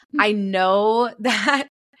 like I know that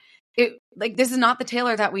this is not the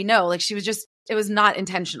Taylor that we know. Like, it was not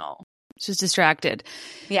intentional. She was distracted.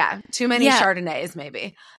 Yeah. Too many Chardonnays,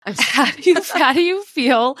 maybe. How do you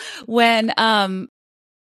feel when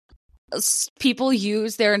people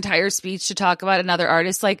use their entire speech to talk about another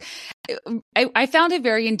artist? Like, I found it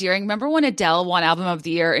very endearing. Remember when Adele won Album of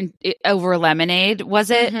the Year over Lemonade, was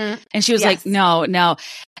it? Mm-hmm. And she was like, no.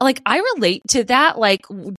 Like, I relate to that, like,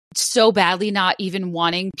 so badly, not even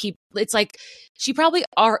wanting people. It's like,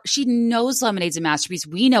 she knows Lemonade's a masterpiece.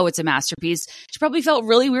 We know it's a masterpiece. She probably felt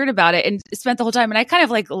really weird about it and spent the whole time. And I kind of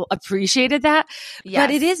like appreciated that. Yes. But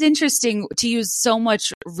it is interesting to use so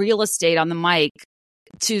much real estate on the mic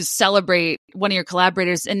to celebrate one of your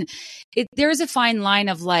collaborators. And there is a fine line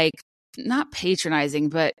of like, not patronizing,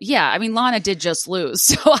 but I mean, Lana did just lose.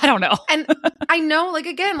 So I don't know. And I know, like,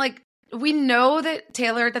 again, like, we know that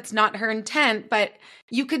Taylor, that's not her intent, but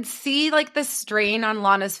you could see like the strain on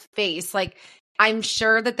Lana's face. Like, I'm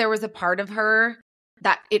sure that there was a part of her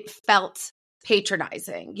that it felt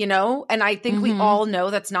patronizing, And I think we all know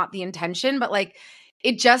that's not the intention, but like,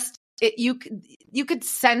 you could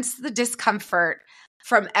sense the discomfort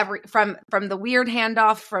from the weird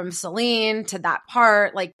handoff from Celine to that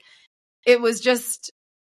part. Like, it was just,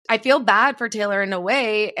 I feel bad for Taylor in a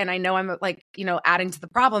way. And I know I'm like, adding to the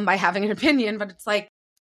problem by having an opinion, but it's like,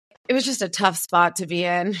 it was just a tough spot to be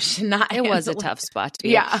in. It was a tough spot to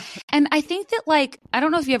be in. And I think that, like, I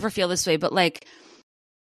don't know if you ever feel this way, but like,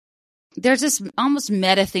 there's this almost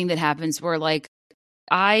meta thing that happens where like,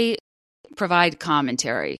 I provide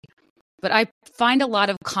commentary, but I find a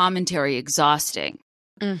lot of commentary exhausting.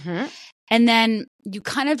 Mm-hmm. And then you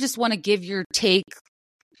kind of just want to give your take,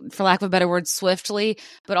 for lack of a better word, swiftly,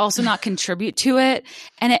 but also not contribute to it.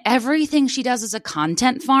 And everything she does is a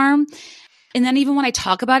content farm. And then even when I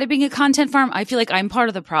talk about it being a content farm, I feel like I'm part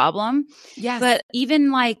of the problem. Yes. But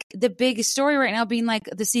even like the big story right now being like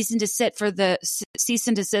the cease and desist for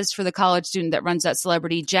the college student that runs that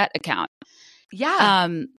celebrity jet account. Yeah.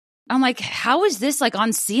 I'm like, how is this like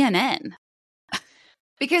on CNN?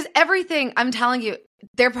 Because everything, I'm telling you,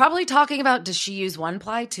 they're probably talking about, does she use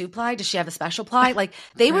 1-ply, 2-ply? Does she have a special ply? Like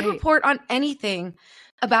they would report on anything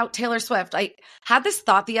about Taylor Swift. I had this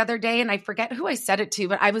thought the other day and I forget who I said it to,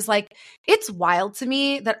 but I was like, it's wild to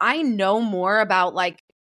me that I know more about like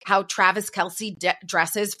how Travis Kelce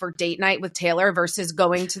dresses for date night with Taylor versus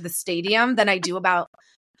going to the stadium than I do about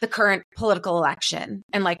the current political election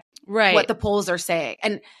and like what the polls are saying.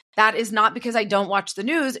 And that is not because I don't watch the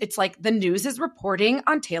news. It's like the news is reporting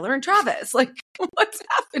on Taylor and Travis. Like, what's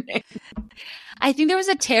happening? I think there was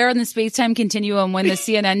a tear in the space-time continuum when the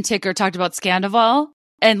CNN ticker talked about Scandival,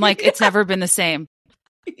 and like it's never been the same.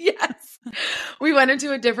 Yes. We went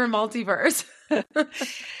into a different multiverse.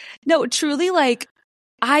 No, truly, like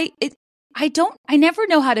I never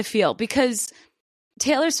know how to feel because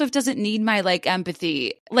Taylor Swift doesn't need my like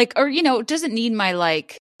empathy, like, or, you know, doesn't need my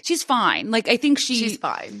like, she's fine. Like, I think she's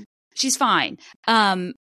fine. She's fine.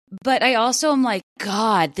 But I also am like,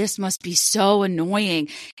 God, this must be so annoying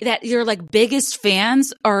that your like biggest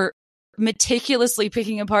fans are meticulously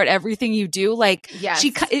picking apart everything you do. Like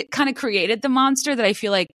it kind of created the monster that I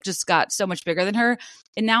feel like just got so much bigger than her.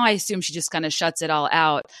 And now I assume she just kind of shuts it all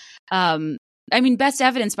out. I mean, best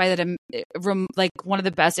evidence by that, like one of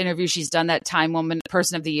the best interviews she's done, that Time Woman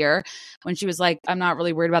Person of the Year, when she was like, I'm not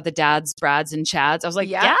really worried about the dads, Brads, and Chads. I was like,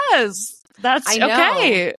 yes, that's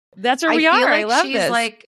okay. That's where we are. Like I love this.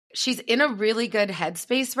 Like, she's in a really good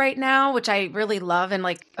headspace right now, which I really love and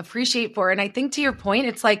like appreciate for her. And I think to your point,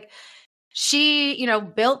 it's like she, you know,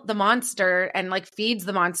 built the monster and like feeds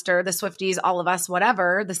the monster, the Swifties, all of us,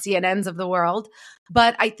 whatever, the CNNs of the world.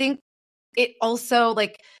 But I think it also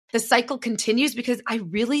like the cycle continues because I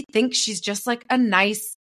really think she's just like a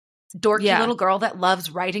nice, dorky little girl that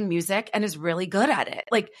loves writing music and is really good at it.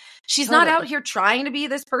 Like she's not out here trying to be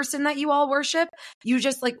this person that you all worship. You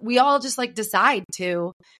just like, we all just like decide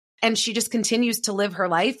to, and she just continues to live her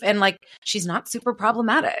life. And like, she's not super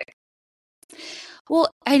problematic. Well,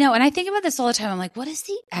 I know. And I think about this all the time. I'm like, what is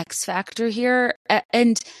the X factor here?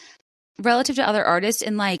 And relative to other artists,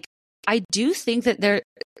 and like, I do think that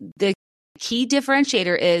the key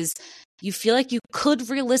differentiator is you feel like you could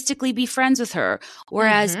realistically be friends with her.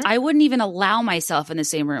 Whereas I wouldn't even allow myself in the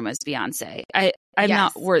same room as Beyonce. I'm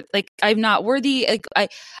not worthy. Like,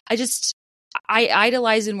 I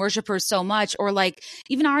idolize and worship her so much. Or like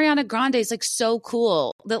even Ariana Grande is like so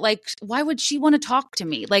cool that like, why would she want to talk to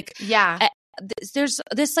me? Like, there's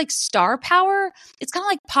this like star power. It's kind of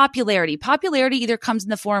like popularity. Popularity either comes in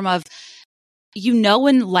the form of, you know,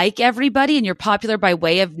 and like everybody, and you're popular by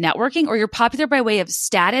way of networking, or you're popular by way of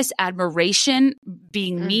status, admiration,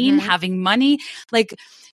 being mean, having money. Like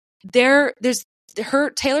there's her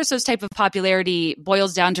Taylor Swift's type of popularity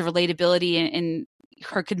boils down to relatability and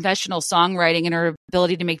her confessional songwriting and her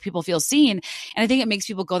ability to make people feel seen. And I think it makes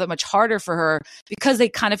people go that much harder for her because they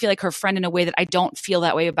kind of feel like her friend in a way that I don't feel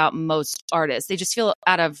that way about most artists. They just feel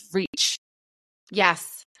out of reach.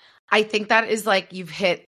 Yes. I think that is like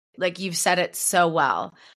you've said it so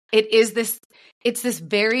well. It's this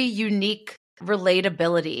very unique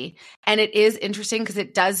relatability. And it is interesting because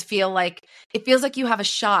it feels like you have a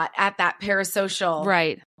shot at that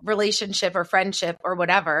parasocial relationship or friendship or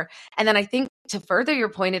whatever. And then I think to further your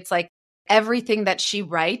point, it's like everything that she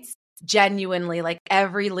writes genuinely, like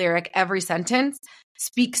every lyric, every sentence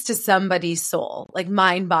speaks to somebody's soul, like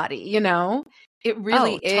mind, body, you know? It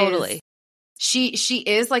really is. Totally. She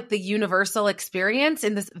is like the universal experience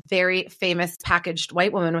in this very famous packaged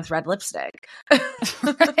white woman with red lipstick.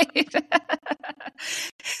 Right.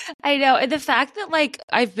 I know. And the fact that like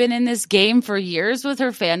I've been in this game for years with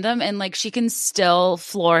her fandom and like she can still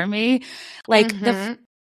floor me. Like in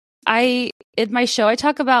my show, I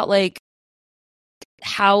talk about like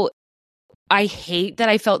how I hate that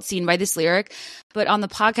I felt seen by this lyric, but on the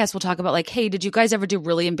podcast, we'll talk about like, hey, did you guys ever do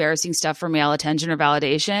really embarrassing stuff for male attention or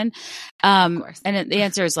validation? Of course. And the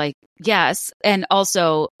answer is like, yes. And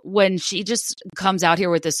also when she just comes out here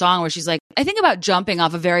with this song where she's like, I think about jumping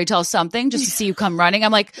off a very tall something just to see you come running.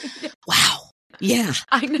 I'm like, wow. Yeah.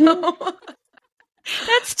 I know.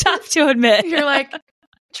 That's tough to admit. You're like,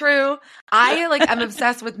 true. I'm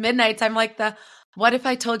obsessed with Midnights. I'm like what if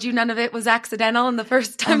I told you none of it was accidental? And the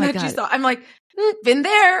first time you saw, I'm like, been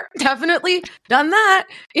there, definitely done that,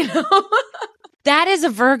 you know? That is a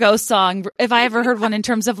Virgo song. If I ever heard one in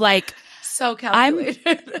terms of like, so calculated.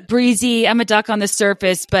 I'm breezy, I'm a duck on the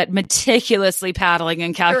surface, but meticulously paddling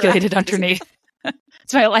and calculated underneath.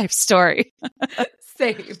 It's my life story.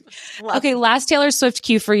 Same. Okay, last Taylor Swift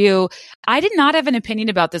cue for you. I did not have an opinion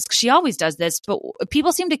about this because she always does this, but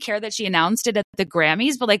people seem to care that she announced it at the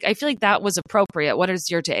Grammys, but like I feel like that was appropriate. What is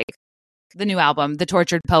your take? The new album, The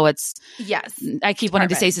Tortured Poets. Yes. I keep wanting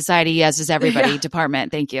to say Society, yes, is everybody. Department.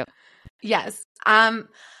 Thank you. Yes.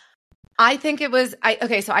 I think it was,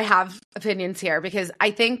 so I have opinions here because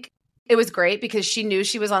I think it was great because she knew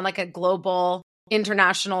she was on like a global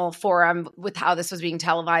international forum with how this was being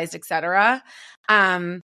televised, et cetera.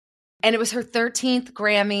 And it was her 13th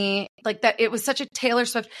Grammy, like that. It was such a Taylor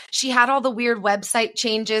Swift. She had all the weird website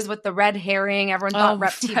changes with the red herring. Everyone thought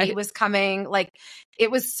Rep TV was coming. Like it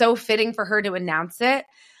was so fitting for her to announce it.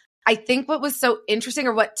 I think what was so interesting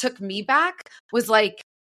or what took me back was like,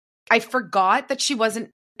 I forgot that she wasn't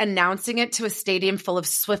announcing it to a stadium full of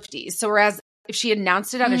Swifties. So whereas if she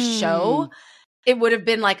announced it at a show, it would have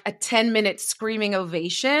been like a 10-minute screaming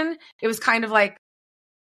ovation. It was kind of like,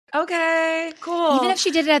 okay, cool. Even if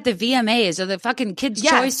she did it at the VMAs or the fucking Kids'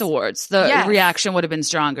 Choice Awards, the reaction would have been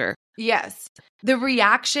stronger. Yes. The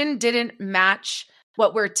reaction didn't match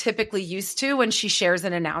what we're typically used to when she shares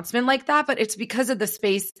an announcement like that, but it's because of the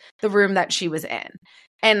space, the room that she was in.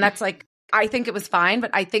 And that's like, I think it was fine,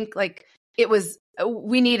 but I think like it was,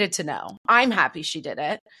 we needed to know. I'm happy she did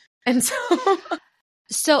it. And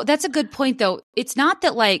so that's a good point, though. It's not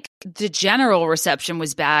that like the general reception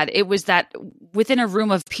was bad. It was that within a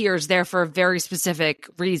room of peers there for a very specific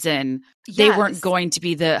reason, they weren't going to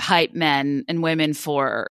be the hype men and women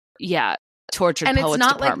for, Tortured Poets Department. And it's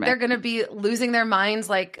not like they're going to be losing their minds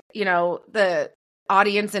like, you know, the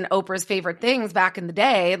audience and Oprah's favorite things back in the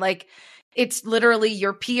day. Like it's literally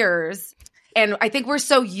your peers. And I think we're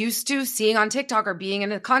so used to seeing on TikTok or being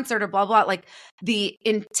in a concert or blah, blah, like the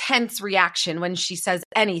intense reaction when she says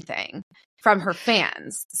anything from her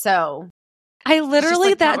fans. So I literally,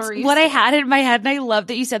 like that's what I had in my head. And I love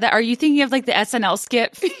that you said that. Are you thinking of like the SNL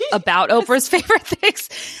skit about Oprah's favorite things?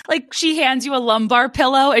 Like she hands you a lumbar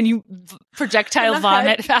pillow and you projectile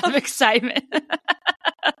vomit out of excitement.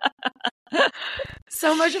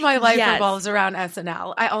 So much of my life revolves around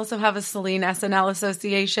SNL. I also have a Celine SNL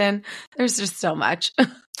association. There's just so much.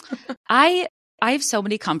 I have so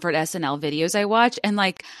many comfort SNL videos I watch, and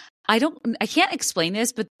like I can't explain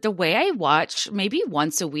this, but the way I watch maybe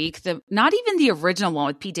once a week, not even the original one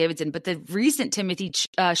with Pete Davidson, but the recent Timothy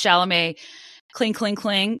Chalamet, Cling Cling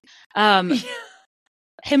Cling.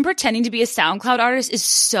 Him pretending to be a SoundCloud artist is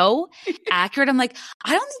so accurate. I'm like,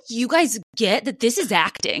 I don't think you guys get that this is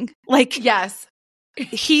acting. Like, yes,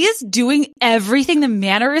 he is doing everything, the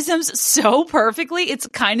mannerisms so perfectly. It's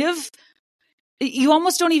kind of, you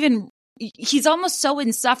almost don't even, he's almost so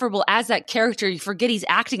insufferable as that character. You forget he's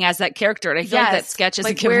acting as that character. And I feel like that sketch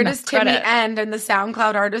isn't given enough credit. Where does Timmy end and the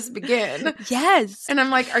SoundCloud artist begin? Yes. And I'm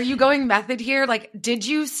like, are you going method here? Like, did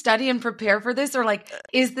you study and prepare for this? Or like,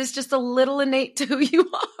 is this just a little innate to who you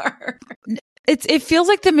are? It feels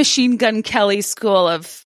like the Machine Gun Kelly school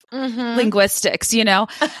of linguistics, you know?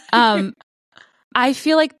 I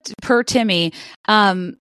feel like per Timmy,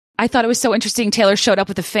 I thought it was so interesting Taylor showed up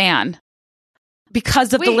with a fan.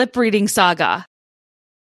 Because of the lip reading saga.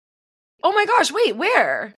 Oh my gosh, wait,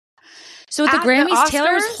 where? So at the Grammys,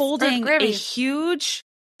 Taylor was holding a huge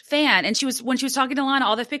fan. And when she was talking to Lana,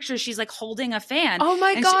 all the pictures, she's like holding a fan. Oh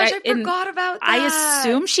my gosh, I forgot about that. I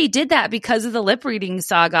assume she did that because of the lip reading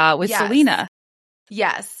saga with Selena.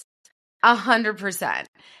 Yes, 100%.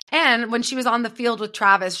 And when she was on the field with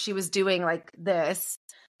Travis, she was doing like this.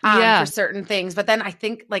 For certain things. But then I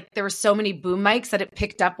think like there were so many boom mics that it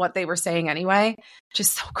picked up what they were saying anyway.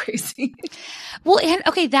 Just so crazy. Well, and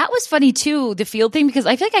okay, that was funny too, the field thing, because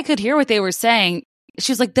I feel like I could hear what they were saying.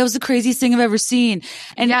 She was like, that was the craziest thing I've ever seen.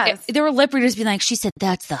 And there were lip readers being like, she said,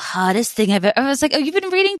 that's the hottest thing I've ever. I was like, oh, you've been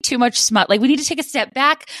reading too much smut. Like, we need to take a step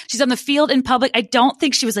back. She's on the field in public. I don't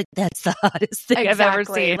think she was like, that's the hottest thing I've ever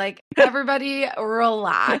seen. Like, everybody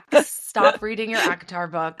relax. Stop reading your ACOTAR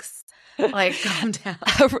books. Like, calm down.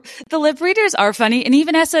 The lip readers are funny. And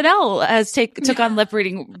even SNL has took on lip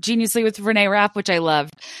reading geniusly with Renee Rapp, which I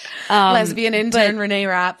loved. Lesbian intern Renee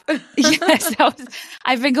Rapp. Yes.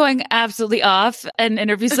 I've been going absolutely off in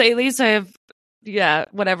interviews lately. So I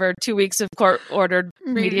have, 2 weeks of court-ordered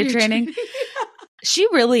media training. She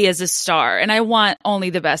really is a star. And I want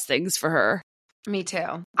only the best things for her. Me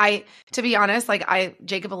too. To be honest,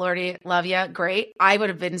 Jacob Elordi, love you. Great. I would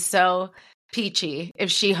have been so peachy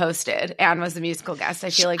if she hosted and was a musical guest. I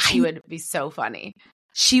feel like she would be so funny.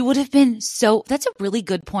 She would have been that's a really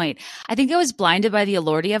good point. I think I was blinded by the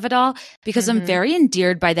Elordi of it all because I'm very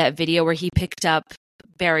endeared by that video where he picked up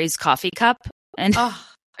Barry's coffee cup and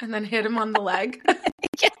then hit him on the leg.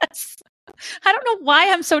 Yes. I don't know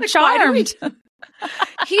why I'm so charmed.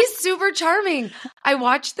 He's super charming. I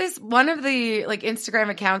watched this, one of the like Instagram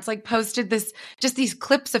accounts like posted this, just these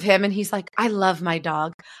clips of him. And he's like, I love my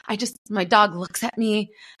dog. My dog looks at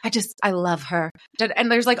me. I love her.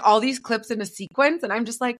 And there's like all these clips in a sequence. And I'm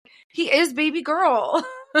just like, he is baby girl.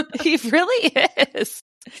 He really is.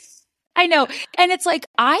 I know. And it's like,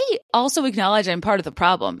 I also acknowledge I'm part of the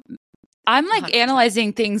problem. I'm like 100%.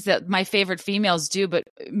 Analyzing things that my favorite females do, but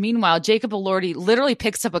meanwhile, Jacob Elordi literally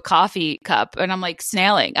picks up a coffee cup and I'm like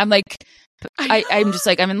snailing. I'm like, I'm just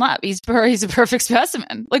like, I'm in love. He's a perfect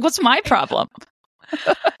specimen. Like, what's my problem?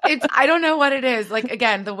 I don't know what it is. Like,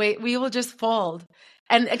 again, the way we will just fold.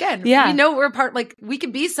 And again, we know we're part, like we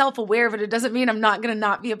can be self-aware, but it doesn't mean I'm not going to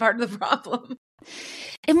not be a part of the problem.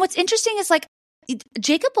 And what's interesting is like,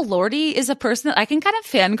 Jacob Elordi is a person that I can kind of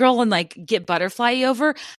fangirl and like get butterfly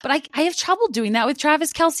over, but I have trouble doing that with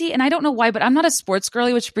Travis Kelce, and I don't know why, but I'm not a sports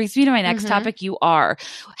girly, which brings me to my next topic. You are.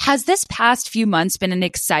 Has this past few months been an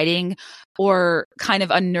exciting or kind of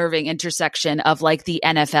unnerving intersection of like the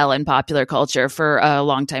NFL and popular culture for a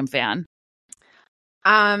longtime fan?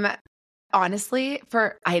 Honestly,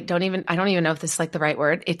 I don't even know if this is like the right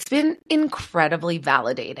word. It's been incredibly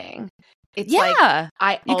validating. It's like,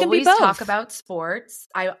 I always talk about sports.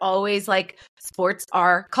 I always like, sports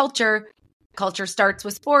are culture. Culture starts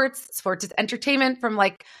with sports. Sports is entertainment, from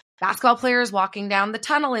like basketball players walking down the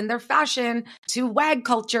tunnel in their fashion to wag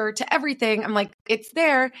culture to everything. I'm like, it's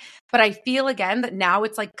there. But I feel again that now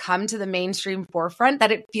it's like come to the mainstream forefront,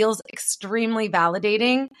 that it feels extremely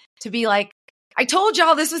validating to be like, I told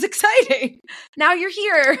y'all this was exciting. Now you're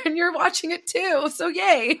here and you're watching it too. So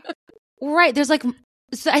yay. Right. There's like,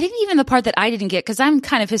 so I think even the part that I didn't get, because I'm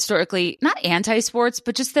kind of historically not anti-sports,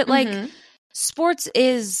 but just that like sports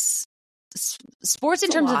in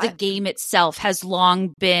terms of the game itself has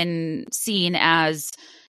long been seen as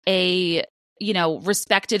a,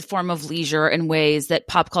 respected form of leisure in ways that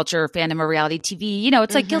pop culture, fandom, or reality TV,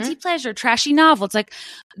 it's like guilty pleasure, trashy novel. It's like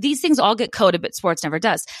these things all get coded, but sports never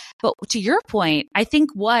does. But to your point, I think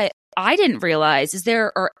what I didn't realize is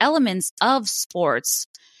there are elements of sports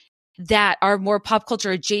that are more pop culture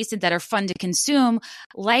adjacent, that are fun to consume,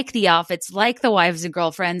 like the outfits, like the wives and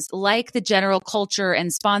girlfriends, like the general culture and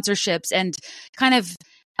sponsorships and kind of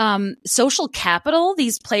social capital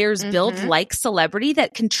these players build, like celebrity,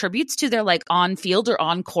 that contributes to their like on field or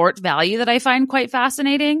on court value, that I find quite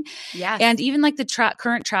fascinating. Yeah. And even like the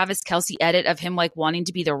current Travis Kelce edit of him like wanting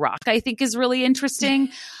to be The Rock, I think is really interesting.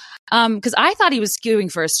 Because I thought he was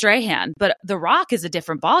skewing for a Strahan, but The Rock is a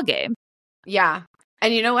different ballgame. Yeah.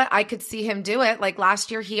 And you know what? I could see him do it. Like last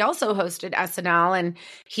year, he also hosted SNL, and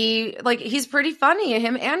he's pretty funny.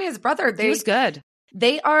 Him and his brother, he was good.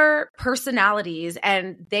 They are personalities,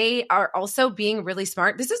 and they are also being really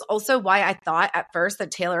smart. This is also why I thought at first that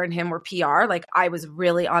Taylor and him were PR. Like I was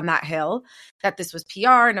really on that hill that this was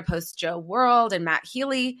PR in a post-Joe world and Matt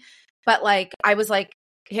Healy. But like, I was like,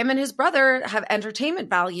 him and his brother have entertainment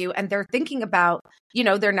value, and they're thinking about,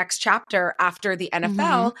 their next chapter after the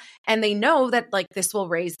NFL. And they know that like this will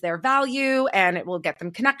raise their value and it will get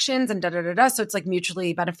them connections and So it's like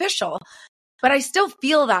mutually beneficial. But I still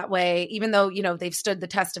feel that way, even though, they've stood the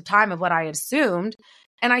test of time of what I assumed.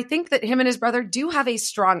 And I think that him and his brother do have a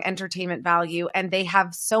strong entertainment value, and they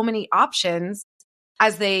have so many options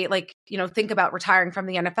as they think about retiring from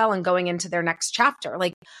the NFL and going into their next chapter.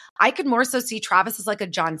 Like I could more so see Travis as like a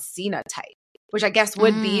John Cena type, which I guess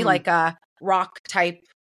would be like a Rock type,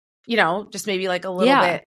 just maybe like a little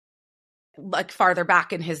bit like farther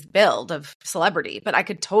back in his build of celebrity. But I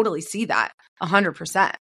could totally see that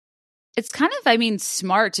 100%. It's kind of,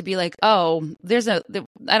 smart to be like, oh,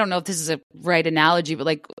 I don't know if this is a right analogy, but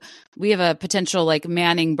like we have a potential like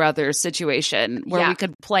Manning brothers situation where we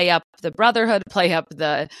could play up the brotherhood, play up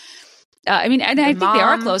the, I think they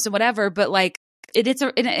are close and whatever, but like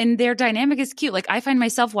and their dynamic is cute. Like I find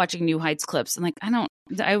myself watching New Heights clips and like,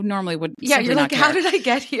 I normally would. Yeah. You're like, how did I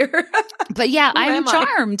get here? But yeah, I'm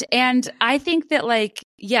charmed. And I think that like,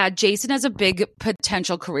 Jason has a big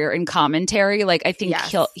potential career in commentary. Like I think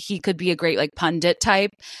he could be a great like pundit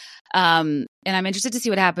type. And I'm interested to see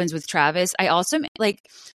what happens with Travis. I also like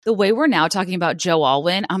the way we're now talking about Joe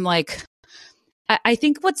Alwyn. I'm like, I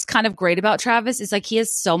think what's kind of great about Travis is like he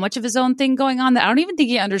has so much of his own thing going on that I don't even think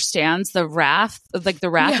he understands the wrath and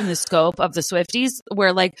the scope of the Swifties,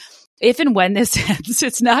 where like if and when this ends,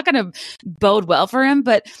 it's not going to bode well for him.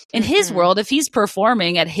 But in his world, if he's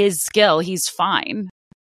performing at his skill, he's fine.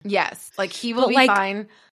 Yes. Like he will be fine.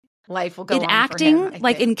 Life will go on in acting, for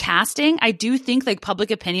him, in casting, I do think like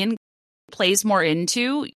public opinion plays more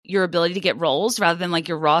into your ability to get roles rather than like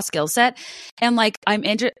your raw skill set. And like I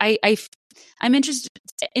I'm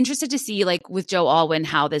interested to see like with Joe Alwyn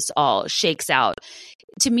how this all shakes out.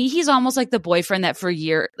 To me, he's almost like the boyfriend that for a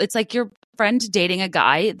year, it's like your friend dating a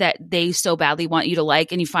guy that they so badly want you to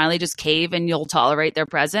like, and you finally just cave and you'll tolerate their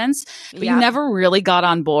presence, but you never really got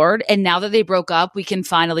on board. And now that they broke up, we can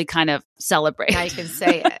finally kind of celebrate. Now you can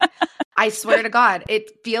say it. I swear to God,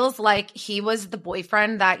 it feels like he was the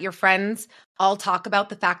boyfriend that your friends all talk about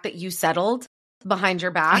the fact that you settled behind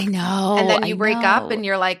your back. I know. And then you break up and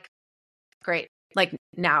you're like, great. Like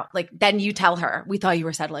now, like then you tell her, we thought you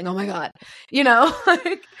were settling. Oh my God. You know,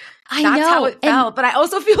 like I that's know. how it felt. But I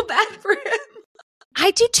also feel bad for him.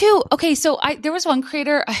 I do too. Okay, so there was one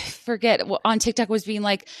creator, I forget, on TikTok was being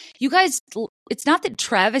like, you guys, it's not that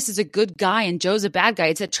Travis is a good guy and Joe's a bad guy.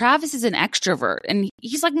 It's that Travis is an extrovert and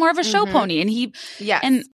he's like more of a show pony. And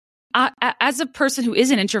and as a person who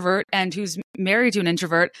is an introvert and who's married to an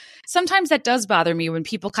introvert, sometimes that does bother me when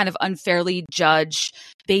people kind of unfairly judge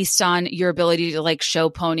based on your ability to like show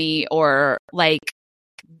pony or like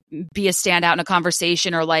be a standout in a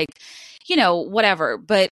conversation or like, you know, whatever.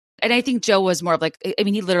 And I think Joe was more of like, I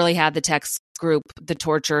mean, he literally had the text group, the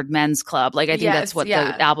Tortured Men's Club. Like, I think that's what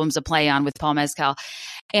the album's a play on with Paul Mescal.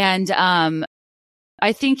 And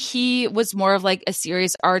I think he was more of like a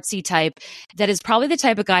serious artsy type that is probably the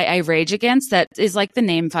type of guy I rage against, that is like the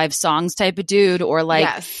Name 5 Songs type of dude, or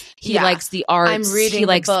like he likes the arts. I'm reading he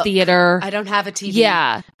likes book. Theater. I don't have a TV.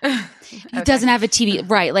 Yeah. He doesn't have a TV.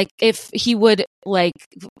 Right. Like if he would like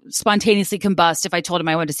spontaneously combust if I told him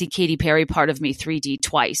I wanted to see Katy Perry Part of Me 3D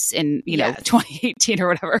twice in, you know, 2018 or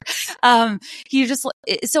whatever. He just,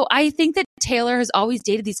 so I think that Taylor has always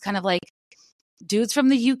dated these kind of like dudes from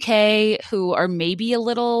the UK who are maybe a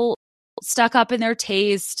little stuck up in their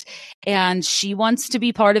taste, and she wants to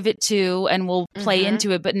be part of it too and will play into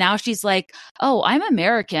it. But now she's like, oh, I'm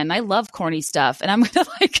American. I love corny stuff. And I'm going to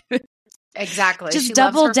like just she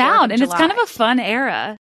double down. And it's kind of a fun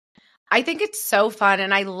era. I think it's so fun.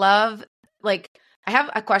 And I love, like, I have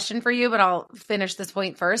a question for you, but I'll finish this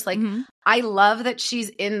point first. Like, I love that she's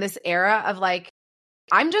in this era of like,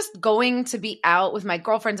 I'm just going to be out with my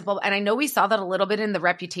girlfriends. And I know we saw that a little bit in the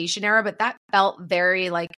Reputation era, but that felt very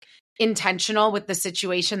like intentional with the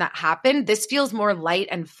situation that happened. This feels more light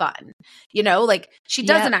and fun, you know, like she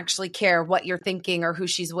doesn't actually care what you're thinking or who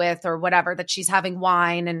she's with or whatever, that she's having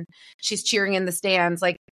wine and she's cheering in the stands.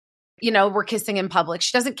 Like, you know, we're kissing in public.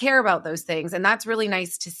 She doesn't care about those things. And that's really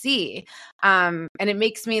nice to see. And it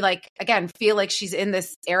makes me like, again, feel like she's in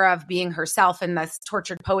this era of being herself. And this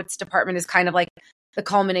Tortured Poets department is kind of like the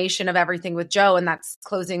culmination of everything with Joe. And that's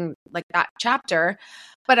closing like that chapter.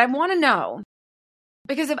 But I want to know,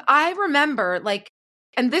 because if I remember, like,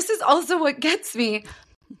 and this is also what gets me,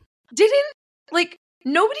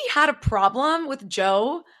 nobody had a problem with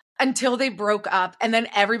Joe until they broke up. And then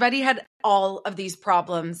everybody had all of these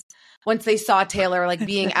problems once they saw Taylor like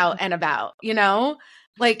being out and about, you know?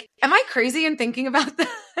 Like, am I crazy in thinking about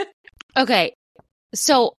that? Okay.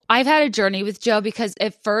 So I've had a journey with Joe because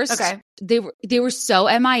at first they were so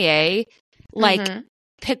MIA, like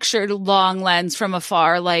pictured long lens from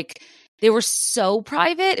afar, like they were so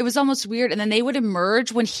private. It was almost weird. And then they would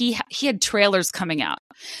emerge when he had trailers coming out.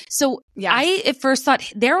 So I at first thought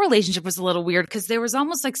their relationship was a little weird because there was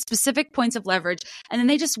almost like specific points of leverage. And then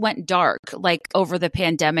they just went dark, like over the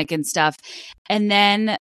pandemic and stuff. And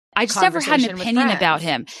then I just never had an opinion about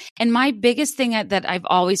him. And my biggest thing that I've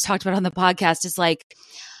always talked about on the podcast is like,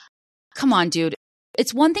 come on, dude.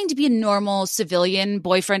 It's one thing to be a normal civilian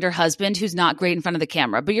boyfriend or husband who's not great in front of the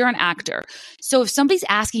camera, but you're an actor. So if somebody's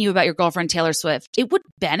asking you about your girlfriend, Taylor Swift, it would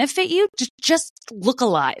benefit you to just look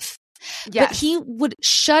alive. Yes. But he would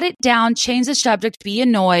shut it down, change the subject, be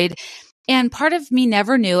annoyed. And part of me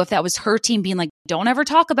never knew if that was her team being like, don't ever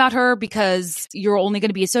talk about her because you're only going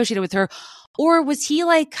to be associated with her. Or was he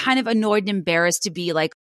like kind of annoyed and embarrassed to be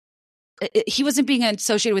like, he wasn't being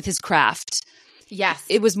associated with his craft. Yes.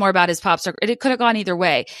 It was more about his pop star. It could have gone either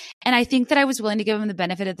way. And I think that I was willing to give him the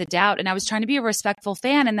benefit of the doubt. And I was trying to be a respectful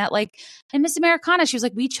fan. And that like, in Miss Americana, she was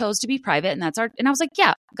like, we chose to be private and that's our, and I was like,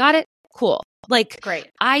 yeah, got it. Cool. Like, great.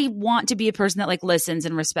 I want to be a person that like listens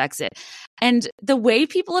and respects it. And the way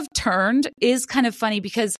people have turned is kind of funny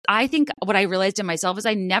because I think what I realized in myself is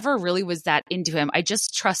I never really was that into him. I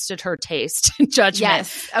just trusted her taste and judgment.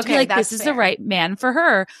 Yes. Okay. Like, this is the right man for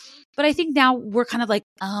her. But I think now we're kind of like,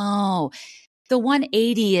 oh, the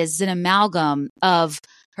 180 is an amalgam of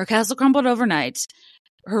her castle crumbled overnight.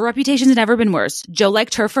 Her reputation's never been worse. Joe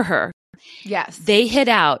liked her for her. Yes. They hit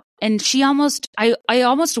out. And she almost, I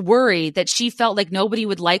almost worry that she felt like nobody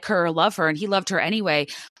would like her or love her and he loved her anyway.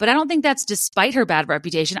 But I don't think that's despite her bad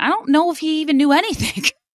reputation. I don't know if he even knew anything.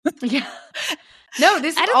 Yeah. No,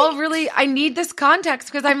 this is all really, I need this context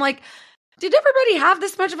because I'm like, did everybody have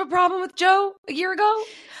this much of a problem with Joe a year ago?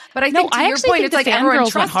 But I think to your point, it's like everyone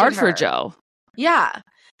trusted went hard her. for Joe. Yeah.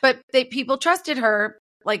 But people trusted her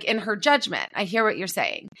like in her judgment. I hear what you're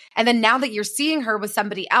saying. And then now that you're seeing her with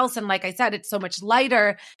somebody else, and like I said, it's so much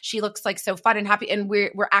lighter. She looks like so fun and happy. And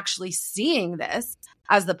we're actually seeing this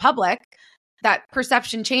as the public, that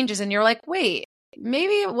perception changes. And you're like, wait,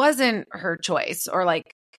 maybe it wasn't her choice, or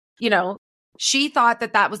like, she thought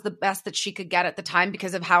that was the best that she could get at the time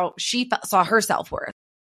because of how she saw her self-worth.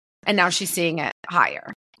 And now she's seeing it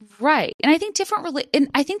higher. Right. And I think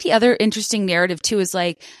and I think the other interesting narrative too is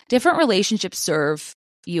like different relationships serve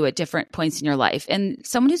you at different points in your life. And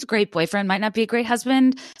someone who's a great boyfriend might not be a great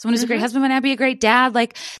husband. Someone who's a great husband might not be a great dad.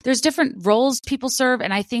 Like there's different roles people serve.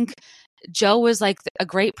 And I think Joe was like a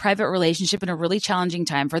great private relationship in a really challenging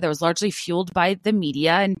time for her that was largely fueled by the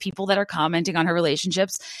media and people that are commenting on her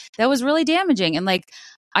relationships. That was really damaging. And like,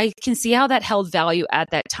 I can see how that held value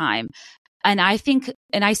at that time. And I think,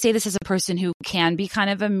 and I say this as a person who can be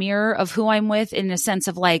kind of a mirror of who I'm with, in a sense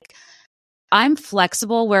of like, I'm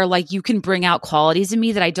flexible where like you can bring out qualities in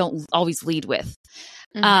me that I don't always lead with.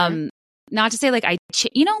 Not to say like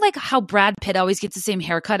like how Brad Pitt always gets the same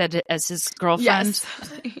haircut as his girlfriend. Yes.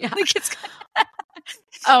 Yeah. Like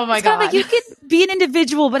oh my God. Like you could be an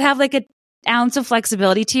individual, but have like an ounce of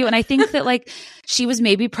flexibility to you. And I think that like she was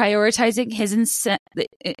maybe prioritizing his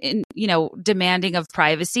demanding of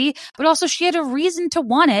privacy, but also she had a reason to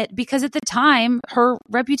want it because at the time her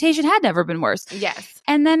reputation had never been worse. Yes.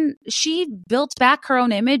 And then she built back her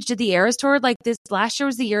own image, did the Eras Tour. Like this last year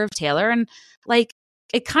was the year of Taylor. And like,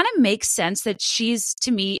 it kind of makes sense that she's,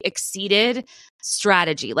 to me, exceeded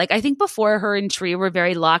strategy. Like I think before her and Tree were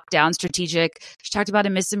very locked down, strategic. She talked about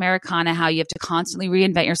in Miss Americana how you have to constantly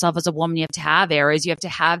reinvent yourself as a woman. You have to have eras. You have to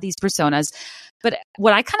have these personas. But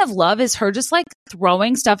what I kind of love is her just like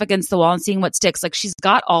throwing stuff against the wall and seeing what sticks. Like she's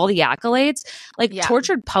got all the accolades. Like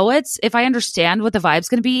Tortured Poets, if I understand what the vibe's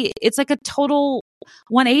going to be, it's like a total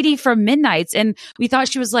 180 from Midnight's. And we thought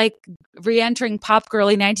she was like re-entering Pop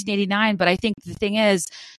Girly 1989. But I think the thing is,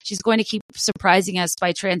 she's going to keep surprising us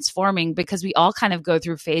by transforming, because we all kind of go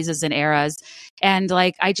through phases and eras. And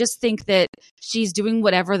like, I just think that she's doing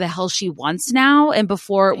whatever the hell she wants now. And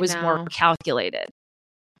before it was more calculated.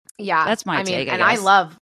 Yeah. That's my take. And I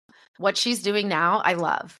love what she's doing now. I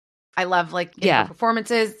love like her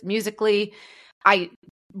performances musically. I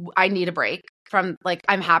need a break from like,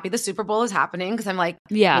 I'm happy the Super Bowl is happening because I'm like,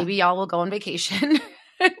 maybe y'all will go on vacation.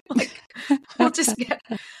 Like we'll just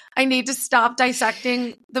I need to stop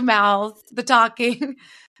dissecting the mouths, the talking,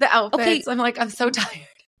 the outfits. Okay. I'm like, I'm so tired.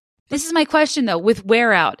 This is my question though, with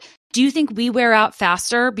wear out. Do you think we wear out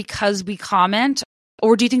faster because we comment?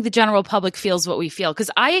 Or do you think the general public feels what we feel? Because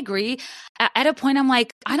I agree. At a point, I'm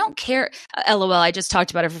like, I don't care. LOL, I just talked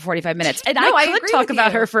about her for 45 minutes. And I could talk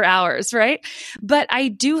about her for hours, right? But I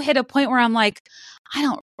do hit a point where I'm like,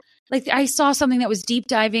 I saw something that was deep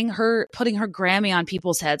diving her, putting her Grammy on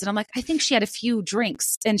people's heads. And I'm like, I think she had a few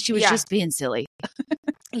drinks and she was just being silly.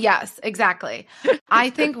 Yes, exactly. I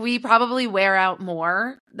think we probably wear out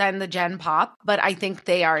more than the Gen Pop, but I think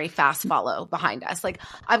they are a fast follow behind us. Like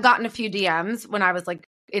I've gotten a few DMs when I was like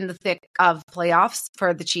in the thick of playoffs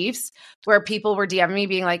for the Chiefs, where people were DMing me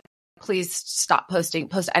being like, please stop post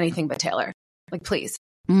anything but Taylor. Like, please.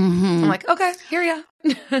 I'm like, okay, hear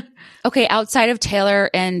ya. Okay, outside of Taylor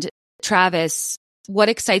and Travis, what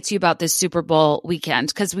excites you about this Super Bowl weekend?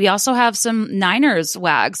 Because we also have some Niners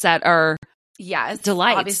wags that are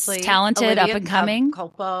delights. Obviously, talented, Olivia up and coming.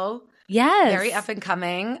 Culpo. Yes. Very up and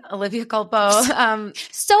coming. Olivia Culpo.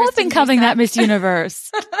 So up and coming, that Miss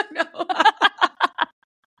Universe. No.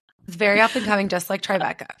 It's very up and coming, just like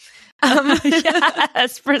Tribeca.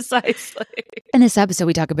 Yes, precisely. In this episode,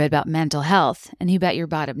 we talk a bit about mental health and who bet your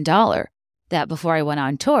bottom dollar that before I went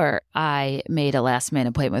on tour, I made a last-minute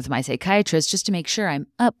appointment with my psychiatrist just to make sure I'm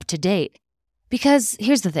up to date. Because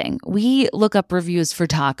here's the thing. We look up reviews for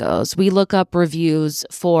tacos. We look up reviews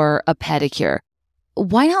for a pedicure.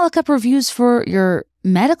 Why not look up reviews for your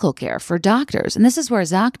medical care, for doctors? And this is where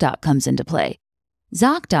ZocDoc comes into play.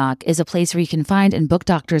 ZocDoc is a place where you can find and book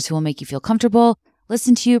doctors who will make you feel comfortable,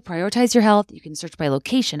 listen to you, prioritize your health. You can search by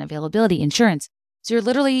location, availability, insurance. So you're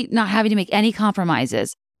literally not having to make any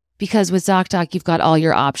compromises, because with ZocDoc, you've got all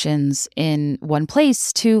your options in one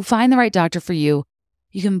place to find the right doctor for you.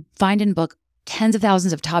 You can find and book tens of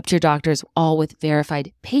thousands of top-tier doctors, all with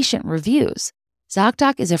verified patient reviews.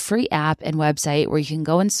 ZocDoc is a free app and website where you can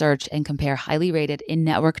go and search and compare highly rated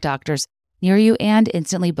in-network doctors near you and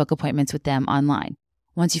instantly book appointments with them online.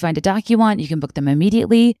 Once you find a doc you want, you can book them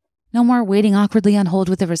immediately. No more waiting awkwardly on hold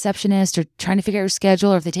with a receptionist or trying to figure out your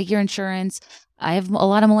schedule or if they take your insurance. I have a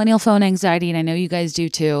lot of millennial phone anxiety, and I know you guys do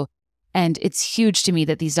too. And it's huge to me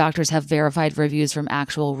that these doctors have verified reviews from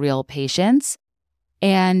actual real patients.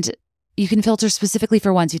 And you can filter specifically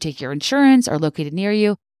for ones who take your insurance, are located near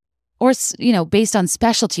you, or, based on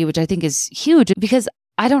specialty, which I think is huge because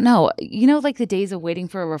I don't know, like the days of waiting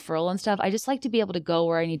for a referral and stuff, I just like to be able to go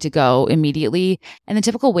where I need to go immediately. And the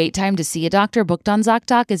typical wait time to see a doctor booked on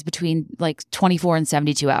ZocDoc is between like 24 and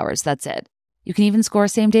 72 hours. That's it. You can even score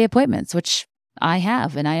same-day appointments, which I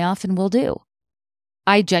have and I often will do.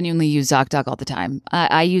 I genuinely use ZocDoc all the time.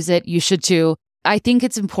 I use it. You should too. I think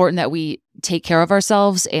it's important that we take care of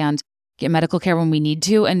ourselves and get medical care when we need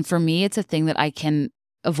to. And for me, it's a thing that I can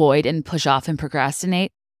avoid and push off and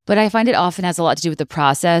procrastinate. But I find it often has a lot to do with the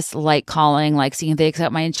process, like calling, like seeing if they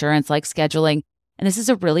accept my insurance, like scheduling. And this is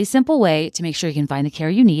a really simple way to make sure you can find the care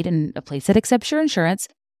you need in a place that accepts your insurance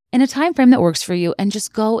in a time frame that works for you, and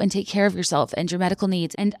just go and take care of yourself and your medical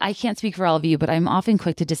needs. And I can't speak for all of you, but I'm often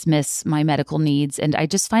quick to dismiss my medical needs. And I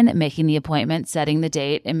just find that making the appointment, setting the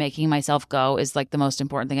date, and making myself go is like the most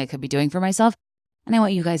important thing I could be doing for myself. And I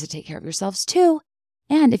want you guys to take care of yourselves too.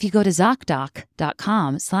 And if you go to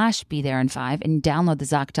ZocDoc.com/BeThereIn5 and download the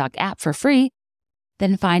ZocDoc app for free,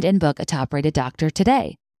 then find and book a top-rated doctor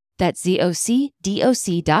today. That's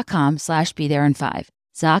ZocDoc.com/BeThereIn5.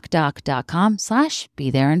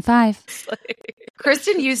 ZocDoc.com/BeThereIn5.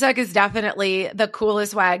 Kristen Usek is definitely the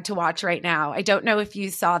coolest wag to watch right now. I don't know if you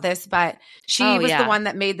saw this, but she was the one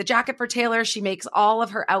that made the jacket for Taylor. She makes all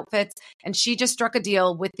of her outfits, and she just struck a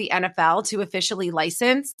deal with the NFL to officially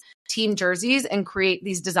license team jerseys and create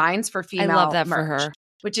these designs for female merch. I love that for her.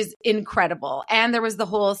 Which is incredible. And there was the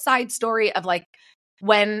whole side story of like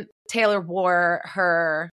when Taylor wore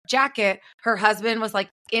her jacket, her husband was like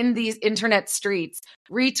in these internet streets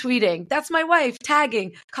retweeting, "That's my wife,"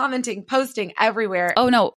 tagging, commenting, posting everywhere. Oh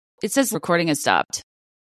no, it says recording has stopped.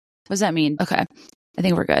 What does that mean? Okay, I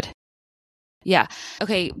think we're good. Yeah.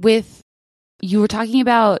 Okay, you were talking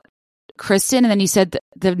about Kristen, and then you said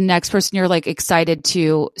the next person you're like excited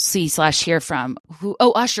to see/hear from. Who?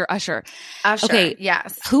 Oh, Usher. Usher. Okay,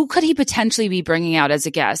 yes. Who could he potentially be bringing out as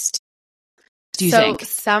a guest? Do you think?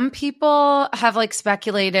 Some people have like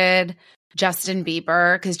speculated Justin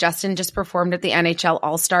Bieber, because Justin just performed at the NHL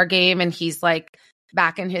All-Star game and he's like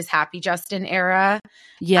back in his Happy Justin era.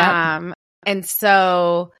 Yeah. And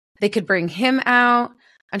so they could bring him out.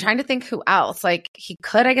 I'm trying to think who else. Like he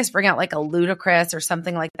could, I guess, bring out like a Ludacris or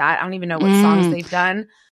something like that. I don't even know what songs they've done.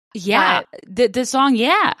 Yeah. The song,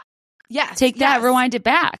 yeah. Yes. Take that, rewind it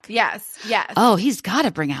back. Yes. Yes. Oh, he's got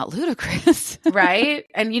to bring out Ludacris. Right?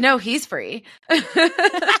 And he's free.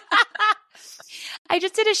 I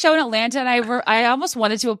just did a show in Atlanta and I almost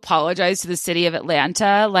wanted to apologize to the city of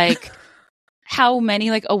Atlanta. Like how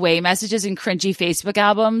many like away messages and cringy Facebook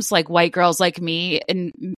albums, like white girls like me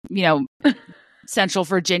in, Central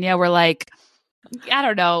Virginia were like, I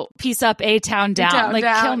don't know, peace up, A-town down.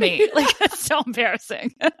 Down. Kill me. Like, it's so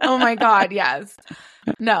embarrassing. Oh my God, yes.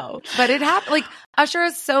 No, but it happened. Like, Usher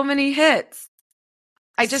has so many hits.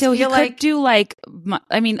 I just feel like... do like,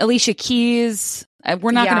 Alicia Keys.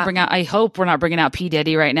 We're not going to bring out... I hope we're not bringing out P.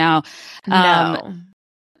 Diddy right now. No.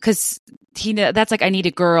 Because that's like, I Need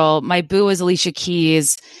a Girl. My boo is Alicia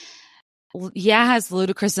Keys. Yeah, has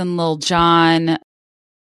Ludacris and Lil Jon.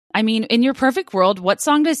 I mean, in your perfect world, what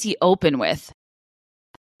song does he open with?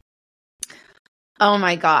 Oh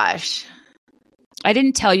my gosh. I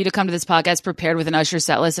didn't tell you to come to this podcast prepared with an Usher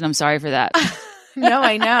set list, and I'm sorry for that. No,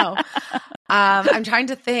 I know. I'm trying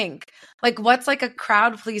to think. Like, what's like a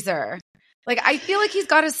crowd pleaser? Like, I feel like he's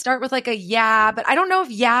got to start with like a yeah, but I don't know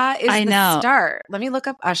if yeah is the start. Let me look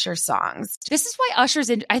up Usher songs. This is why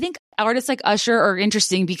I think artists like Usher are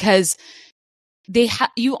interesting because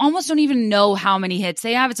you almost don't even know how many hits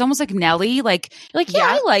they have. It's almost like Nelly. Like, yeah,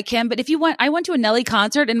 I like him. But I went to a Nelly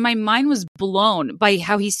concert and my mind was blown by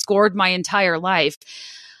how he scored my entire life.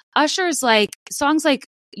 Usher's like songs like,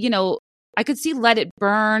 I could see Let It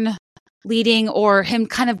Burn leading, or him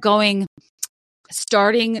kind of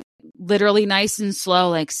starting literally nice and slow,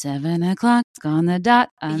 like 7 o'clock on the dot.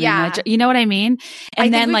 Yeah. You know what I mean?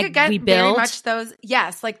 And then we build very much those.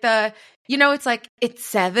 Yes. Like it's like it's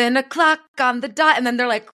 7 o'clock on the dot. And then they're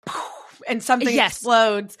like, poof, and something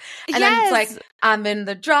explodes. And then it's like, I'm in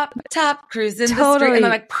the drop top cruising the street. And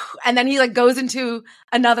then like, poof, and then he like goes into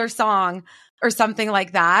another song or something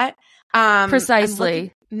like that.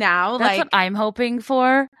 Precisely. Now, that's what I'm hoping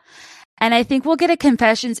for. And I think we'll get a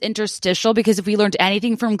confessions interstitial because if we learned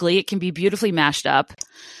anything from Glee, it can be beautifully mashed up.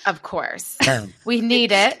 Of course. We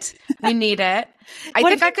need it. I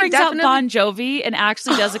think I could brings out Bon Jovi and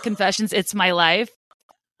actually does a confessions, It's My Life.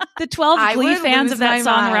 The 12 Glee fans of that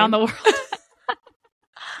song around the world.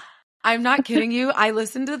 I'm not kidding you. I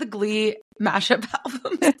listened to the Glee mashup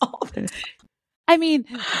albums all the time. I mean,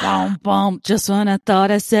 boom, boom, just when I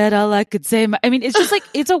thought I said all I could say. I mean, it's just like,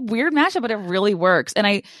 it's a weird mashup, but it really works.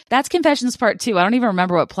 And that's Confessions Part 2. I don't even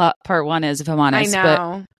remember what Part 1 is, if I'm honest. I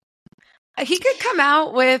know. But he could come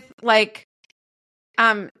out with like,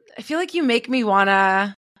 I feel like You Make Me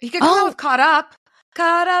Wanna, he could come out with Caught Up.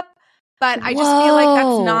 But I just feel like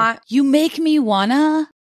that's not. You Make Me Wanna?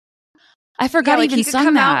 I forgot he even sung that. He could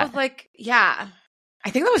come out with like, I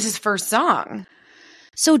think that was his first song.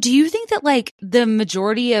 So do you think that like the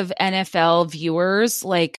majority of NFL viewers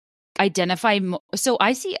like identify? So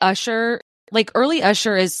I see Usher, like early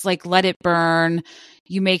Usher is like Let It Burn,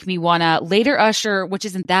 You Make Me Wanna. Later Usher, which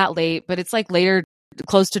isn't that late, but it's like later,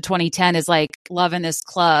 close to 2010, is like Love in This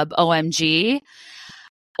Club, OMG.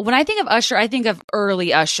 When I think of Usher, I think of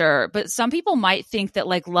early Usher, but some people might think that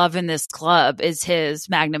like Love in This Club is his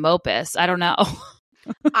magnum opus. I don't know.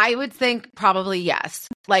 I would think probably yes.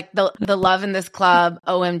 Like the Love in This Club,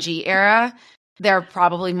 OMG era, they're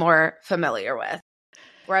probably more familiar with.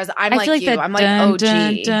 Whereas I'm like you, I'm like OG.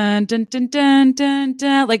 Dun, dun, dun, dun, dun,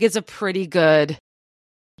 dun, like it's a pretty good.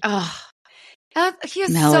 Oh, he has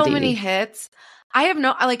melody. So many hits. I have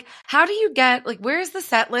no, like, how do you get, like, where's the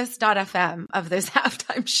setlist.fm of this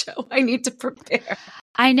halftime show? I need to prepare.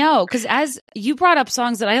 I know, because as you brought up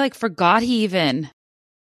songs that I like forgot he even.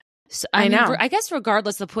 So, I know. I guess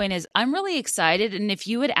regardless, the point is I'm really excited. And if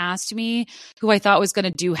you had asked me who I thought was going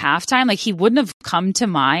to do halftime, like he wouldn't have come to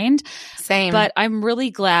mind. Same. But I'm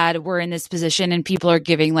really glad we're in this position and people are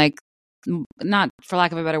giving like, not for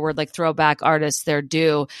lack of a better word, like throwback artists their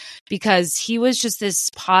due, because he was just this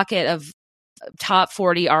pocket of top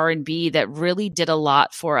 40 R&B that really did a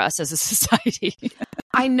lot for us as a society.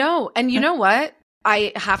 I know. And you know what?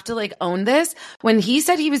 I have to like own this. When he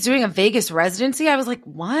said he was doing a Vegas residency, I was like,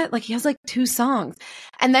 what? Like he has like 2 songs.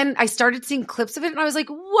 And then I started seeing clips of it and I was like,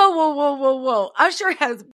 whoa. Usher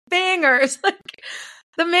has bangers. Like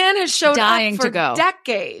the man has showed dying up for to go.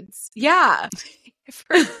 decades. Yeah.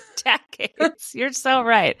 For decades. You're so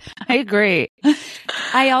right. I agree.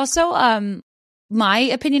 I also, my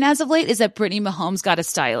opinion as of late is that Brittany Mahomes got a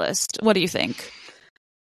stylist. What do you think?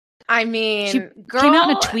 I mean, she came out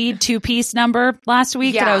in a tweed 2-piece number last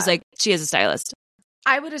week, and I was like, she is a stylist.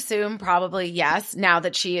 I would assume probably yes, now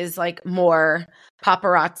that she is like more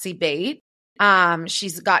paparazzi bait.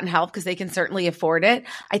 She's gotten help because they can certainly afford it.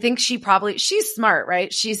 I think she's smart,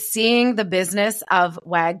 right? She's seeing the business of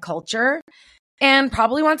WAG culture and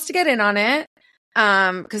probably wants to get in on it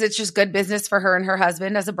because it's just good business for her and her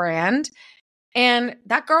husband as a brand. And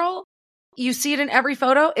that girl, you see it in every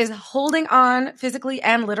photo, is holding on physically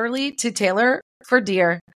and literally to Taylor for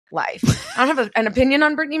dear life. I don't have an opinion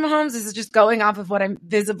on Brittany Mahomes. This is just going off of what I'm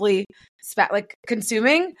visibly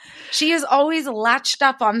consuming. She is always latched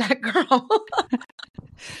up on that girl.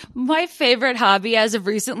 My favorite hobby as of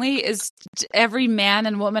recently is every man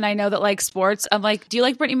and woman I know that likes sports. I'm like, do you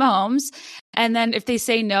like Brittany Mahomes? And then if they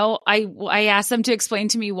say no, I ask them to explain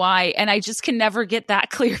to me why. And I just can never get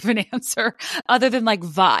that clear of an answer other than like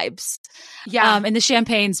vibes. Yeah. And the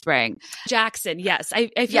champagne spraying. Jackson, yes. I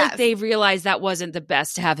feel like they realized that wasn't the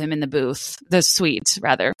best to have him in the booth, the suite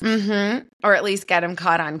rather. Mm-hmm. Or at least get him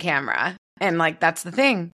caught on camera. And like, that's the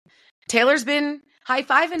thing. Taylor's been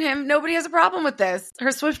high-fiving him. Nobody has a problem with this. Her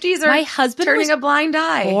Swifties are my husband turning a blind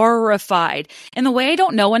eye. Horrified. And the way I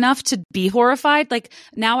don't know enough to be horrified, like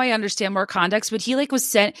now I understand more context, but he like was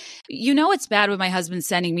sent, it's bad with my husband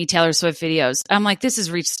sending me Taylor Swift videos. I'm like, this has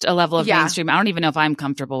reached a level of mainstream I don't even know if I'm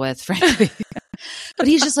comfortable with, frankly. But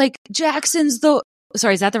he's just like,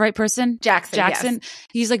 sorry, is that the right person? Jackson. Yes.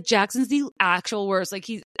 He's like, Jackson's the actual worst. Like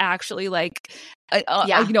he's actually like,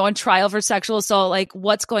 on trial for sexual assault. Like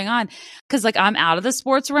what's going on? Because like I'm out of the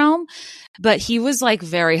sports realm, but he was like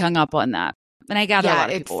very hung up on that. And I gather a lot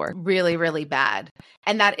of people were. Really, really bad.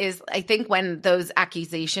 And that is, I think when those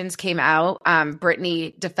accusations came out,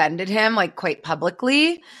 Brittany defended him like quite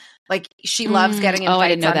publicly. Like she loves getting in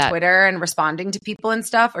fights on Twitter and responding to people and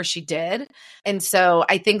stuff, or she did. And so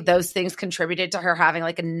I think those things contributed to her having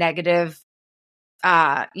like a negative,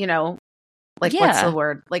 what's the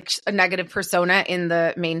word? Like a negative persona in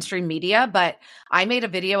the mainstream media. But I made a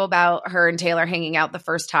video about her and Taylor hanging out the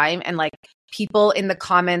first time, and like people in the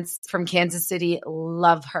comments from Kansas City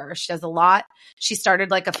love her. She does a lot. She started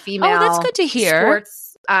like a female that's good to hear.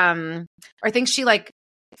 Sports, or I think she like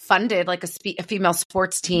funded like a female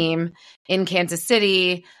sports team in Kansas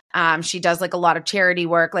City. She does like a lot of charity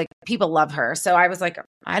work. Like people love her. So I was like,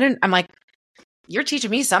 I'm like, you're teaching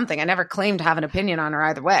me something. I never claimed to have an opinion on her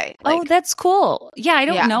either way. Like, that's cool. Yeah, I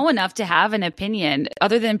don't know enough to have an opinion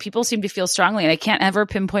other than people seem to feel strongly, and I can't ever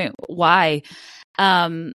pinpoint why.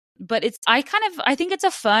 but I think it's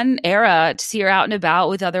a fun era to see her out and about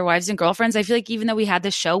with other wives and girlfriends. I feel like even though we had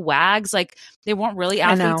the show Wags, like they weren't really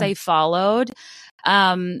athletes I followed.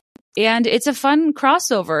 And it's a fun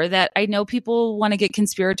crossover that I know people want to get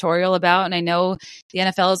conspiratorial about. And I know the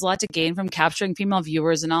NFL has a lot to gain from capturing female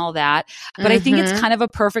viewers and all that. But I think it's kind of a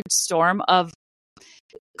perfect storm of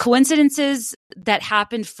coincidences that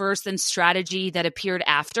happened first and strategy that appeared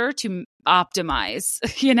after to optimize,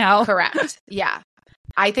 Correct. Yeah.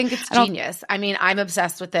 I think it's genius. I mean, I'm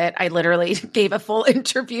obsessed with it. I literally gave a full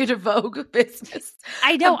interview to Vogue Business.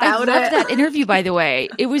 I know. I loved that interview, by the way.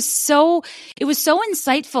 It was so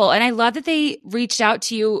insightful. And I love that they reached out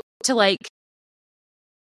to you to like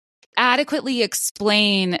adequately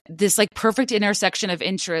explain this like perfect intersection of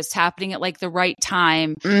interests happening at like the right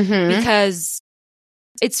time, because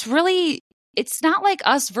it's not like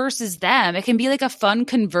us versus them. It can be like a fun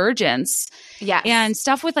convergence. Yeah. And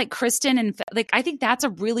stuff with like Kristen and like, I think that's a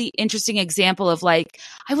really interesting example of like,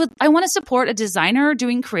 I want to support a designer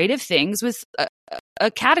doing creative things with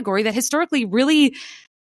a category that historically really,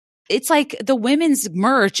 it's like the women's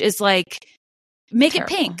merch is like, make it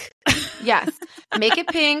pink. Yes. Make it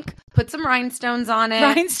pink. Put some rhinestones on it.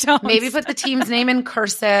 Rhinestones. Maybe put the team's name in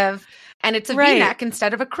cursive. And it's a V-neck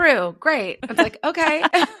instead of a crew. Great. It's like, okay,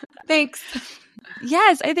 thanks.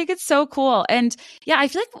 Yes, I think it's so cool. And yeah, I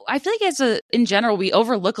feel like in general, we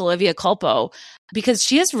overlook Olivia Culpo because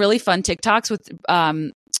she has really fun TikToks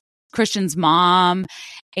with Christian's mom.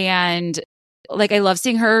 And like, I love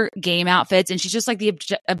seeing her game outfits. And she's just like the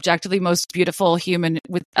objectively most beautiful human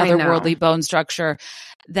with otherworldly bone structure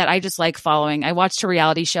that I just like following. I watched her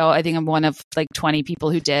reality show. I think I'm one of like 20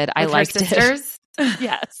 people who did. I liked her sisters? It.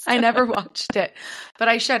 Yes. I never watched it, but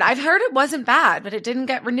I should. I've heard it wasn't bad, but it didn't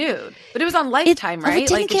get renewed. But it was on Lifetime, right? It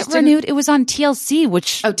didn't get renewed. It was on TLC,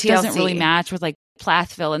 which doesn't really match with like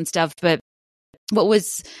Plathville and stuff. But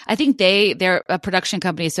I think they're a production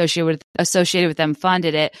company associated with them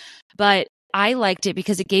funded it. But I liked it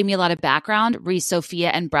because it gave me a lot of background. Reese Sophia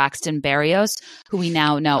and Braxton Berrios, who we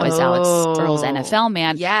now know as Alex Earl's NFL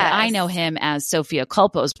man. Yes. But I know him as Sophia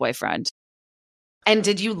Culpo's boyfriend. And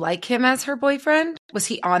did you like him as her boyfriend? Was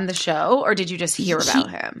he on the show or did you just hear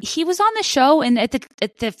about him? He was on the show, and at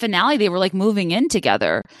the finale, they were like moving in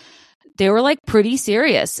together. They were like pretty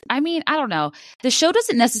serious. I mean, I don't know. The show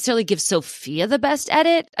doesn't necessarily give Sophia the best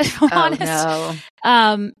edit, if I'm honest.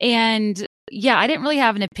 No. And yeah, I didn't really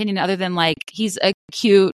have an opinion other than like he's a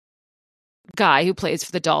cute guy who plays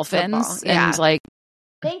for the Dolphins. Yeah. And like,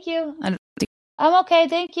 thank you. I'm okay.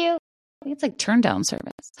 Thank you. I think it's like turn down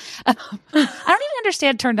service. I don't even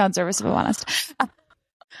understand turn down service, if I'm honest.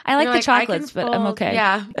 I like the chocolates, but I'm okay.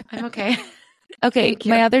 Yeah, I'm okay. Okay,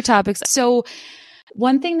 my other topics. So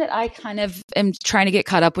one thing that I kind of am trying to get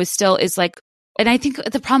caught up with still is like, and I think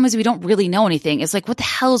the problem is we don't really know anything. It's like, what the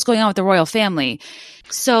hell is going on with the royal family?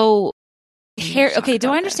 So, do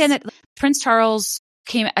I understand that Prince Charles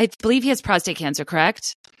I believe he has prostate cancer,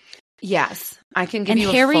 correct? Yes, I can give you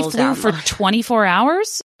a Harry full flew download. for 24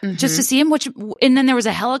 hours just to see him, and then there was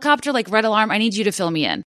a helicopter, like red alarm. I need you to fill me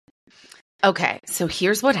in. Okay, so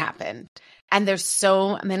here's what happened. And there's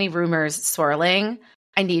so many rumors swirling.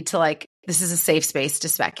 I need to this is a safe space to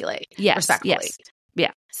speculate. Yes. Respectfully. Yes.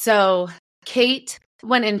 Yeah. So Kate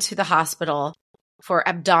went into the hospital for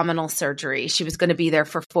abdominal surgery. She was going to be there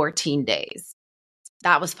for 14 days.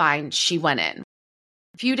 That was fine. She went in.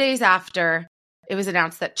 A few days after, it was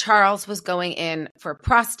announced that Charles was going in for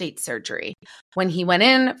prostate surgery. When he went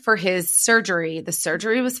in for his surgery, the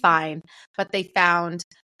surgery was fine, but they found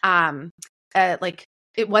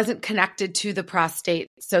it wasn't connected to the prostate.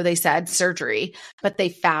 So they said surgery, but they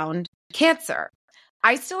found cancer.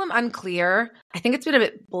 I still am unclear. I think it's been a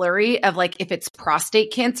bit blurry of if it's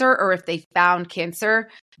prostate cancer or if they found cancer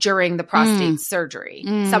during the prostate surgery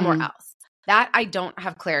somewhere else. That I don't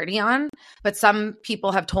have clarity on, but some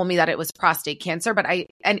people have told me that it was prostate cancer, but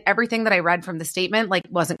everything that I read from the statement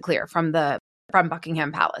wasn't clear from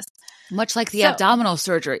Buckingham Palace. Much like the abdominal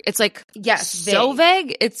surgery. It's so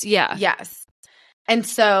vague. It's Yes. And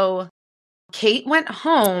so Kate went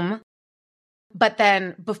home, but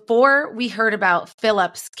then before we heard about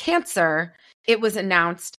Philip's cancer, it was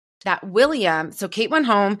announced that William, so Kate went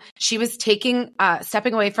home, she was stepping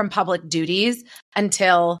away from public duties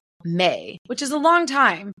until May, which is a long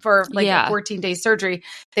time for a 14-day surgery.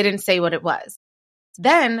 They didn't say what it was.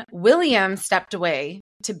 Then William stepped away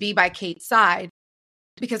to be by Kate's side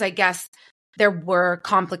because I guess there were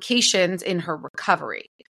complications in her recovery.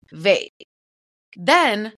 Vague.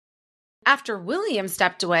 Then after William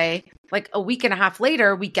stepped away, a week and a half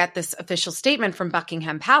later, we get this official statement from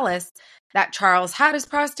Buckingham Palace that Charles had his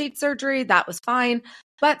prostate surgery. That was fine.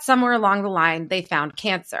 But somewhere along the line, they found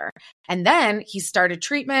cancer. And then he started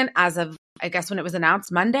treatment as of, I guess, when it was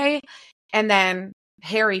announced Monday. And then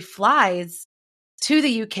Harry flies to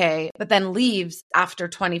the UK, but then leaves after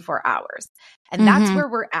 24 hours. And that's where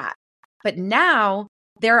we're at. But now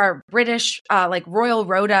there are British, like Royal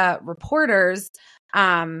Rota reporters,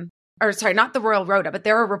 or sorry, not the Royal Rota, but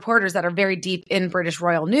there are reporters that are very deep in British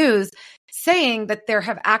royal news saying that there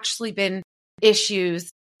have actually been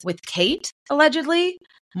issues with Kate, allegedly,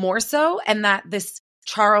 more so, and that this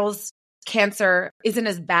Charles cancer isn't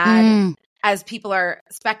as bad as people are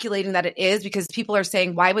speculating that it is, because people are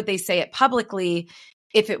saying, why would they say it publicly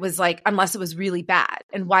if it was like, unless it was really bad?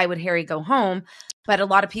 And why would Harry go home? But a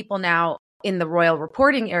lot of people now in the royal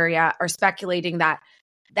reporting area are speculating that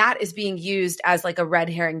that is being used as like a red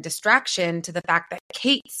herring distraction to the fact that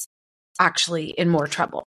Kate's actually in more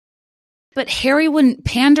trouble. But Harry wouldn't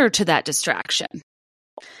pander to that distraction.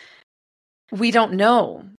 We don't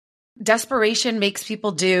know. Desperation makes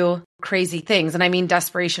people do crazy things. And I mean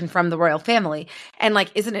desperation from the royal family. And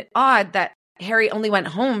like, isn't it odd that Harry only went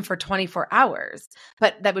home for 24 hours?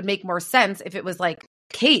 But that would make more sense if it was like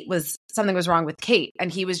something was wrong with Kate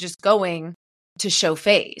and he was just going to show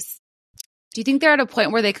face. Do you think they're at a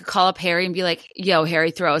point where they could call up Harry and be like, yo,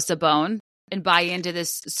 Harry, throw us a bone and buy into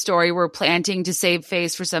this story we're planting to save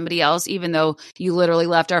face for somebody else, even though you literally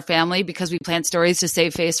left our family because we plant stories to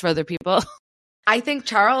save face for other people? I think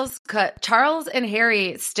Charles and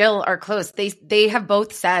Harry still are close. They have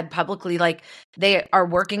both said publicly, like, they are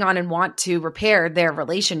working on and want to repair their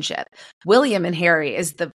relationship. William and Harry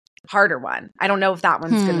is the harder one. I don't know if that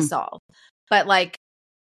one's going to solve. But like,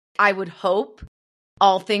 I would hope,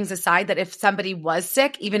 all things aside, that if somebody was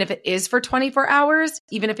sick, even if it is for 24 hours,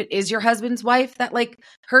 even if it is your husband's wife that like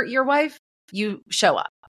hurt your wife, you show up.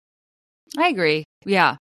 I agree.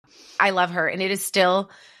 Yeah. I love her. And it is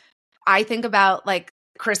still, I think about like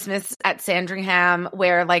Christmas at Sandringham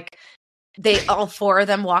where like they all four of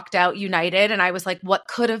them walked out united. And I was like, what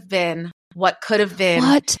could have been? What could have been?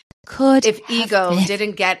 What could if ego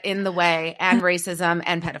didn't get in the way, and racism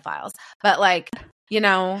and pedophiles? But like, you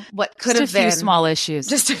know, what could have been? Just a few small issues.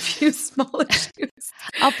 Just a few small issues.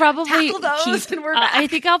 I'll probably tackle those keep, and we're back. I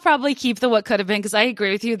think I'll probably keep the what could have been, because I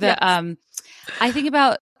agree with you that Yes. I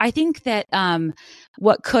think that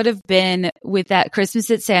what could have been with that Christmas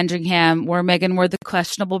at Sandringham where Meghan wore the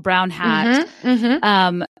questionable brown hat,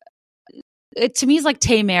 it to me is like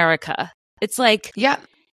Tamerica. It's like,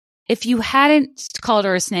 if you hadn't called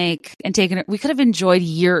her a snake and taken her, we could have enjoyed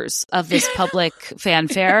years of this public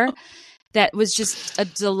fanfare that was just a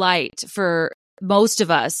delight for most of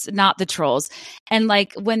us, not the trolls. And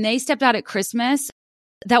like when they stepped out at Christmas,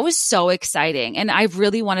 that was so exciting. And I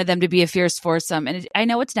really wanted them to be a fierce foursome. And I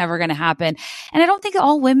know it's never going to happen. And I don't think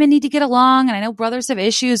all women need to get along. And I know brothers have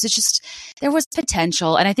issues. It's just, there was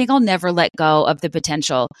potential. And I think I'll never let go of the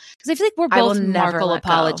potential. Because I feel like we're both Markle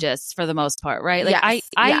apologists for the most part, right? Like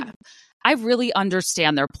I really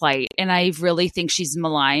understand their plight. And I really think she's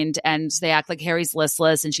maligned and they act like Harry's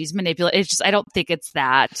listless and she's manipulated. It's just, I don't think it's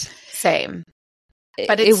that. Same.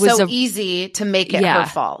 But it's so easy to make it her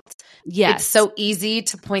fault. Yes. It's so easy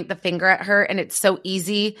to point the finger at her, and it's so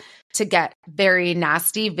easy to get very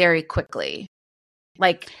nasty very quickly.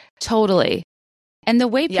 Like, totally. And the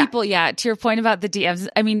way people, to your point about the DMs,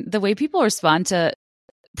 I mean, the way people respond to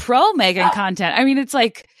pro Meghan content, I mean, it's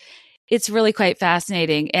like, it's really quite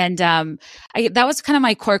fascinating. And that was kind of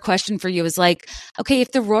my core question for you, is like, okay,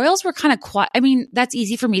 if the royals were kind of quiet, I mean, that's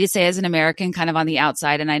easy for me to say as an American kind of on the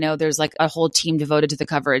outside. And I know there's like a whole team devoted to the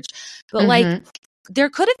coverage, but like there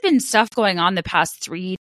could have been stuff going on the past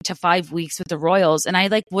 3 to 5 weeks with the royals. And I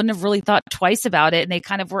like wouldn't have really thought twice about it. And they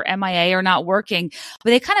kind of were MIA or not working,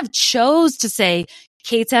 but they kind of chose to say,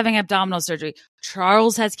 Kate's having abdominal surgery,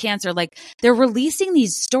 Charles has cancer. Like they're releasing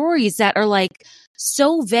these stories that are like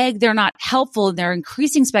so vague, they're not helpful, and they're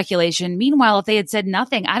increasing speculation. Meanwhile, if they had said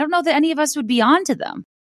nothing, I don't know that any of us would be onto them.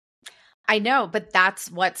 I know, but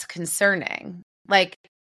that's what's concerning. Like,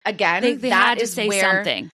 again, they that had to is say where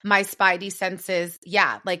something. My spidey senses,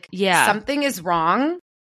 something is wrong,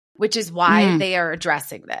 which is why they are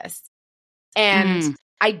addressing this. And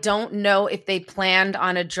I don't know if they planned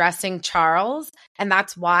on addressing Charles, and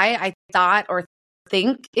that's why I thought or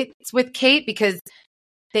think it's with Kate, because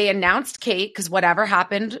they announced Kate because whatever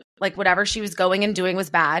happened, like whatever she was going and doing was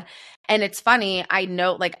bad. And it's funny, I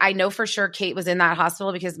know for sure Kate was in that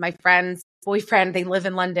hospital because my friend's boyfriend, they live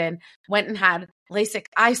in London, went and had LASIK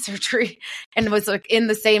eye surgery and was like in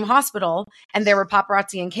the same hospital, and there were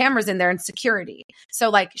paparazzi and cameras in there and security. So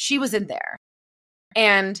like she was in there.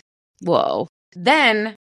 And whoa.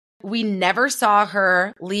 Then We never saw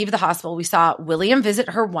her leave the hospital. We saw William visit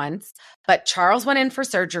her once, but Charles went in for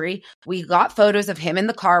surgery. We got photos of him in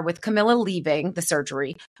the car with Camilla leaving the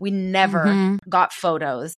surgery. We never got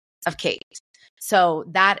photos of Kate. So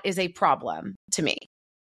that is a problem to me.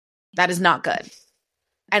 That is not good.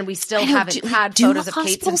 And we still haven't had photos of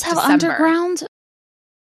Kate since December. Do hospitals have underground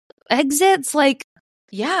exits? Like,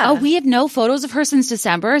 yeah. Oh, we have no photos of her since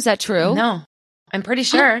December. Is that true? No, I'm pretty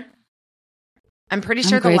sure. I'm pretty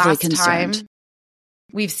sure the last time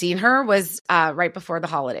we've seen her was right before the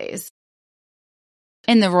holidays.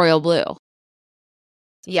 In the royal blue.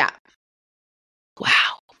 Yeah. Wow.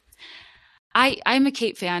 I'm a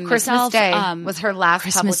Kate fan Christmas myself. Day was her last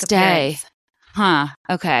Christmas public Day. appearance. Huh.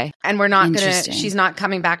 Okay. And we're not she's not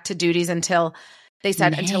coming back to duties until, they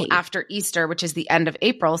said, until after Easter, which is the end of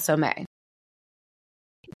April, so May.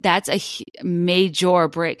 That's a major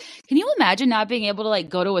break. Can you imagine not being able to like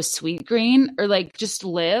go to a sweet green or like just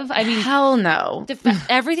live? I mean, hell no.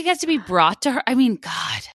 Everything has to be brought to her. I mean,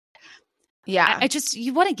 God. Yeah. I just,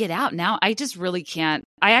 you want to get out now. I just really can't.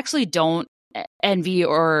 I actually don't envy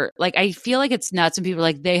or like, I feel like it's nuts when people are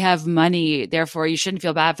like, they have money, therefore you shouldn't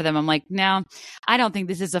feel bad for them. I'm like, no, I don't think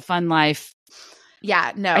this is a fun life.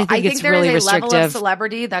 Yeah, no. I think it's there really is a restrictive. level of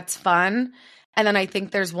celebrity that's fun. And then I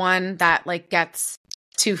think there's one that like gets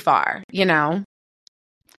too far, you know?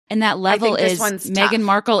 And that level is Meghan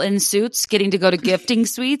Markle in Suits getting to go to gifting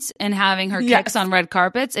suites and having her kicks on red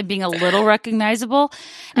carpets and being a little recognizable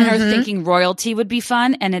and her thinking royalty would be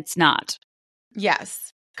fun, and it's not.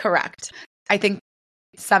 Yes, correct. I think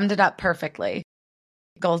summed it up perfectly.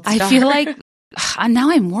 Gold star. I feel like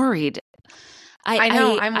now I'm worried. I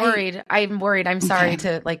know. I'm worried. I'm worried. I'm sorry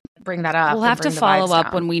to like bring that up. We'll have to follow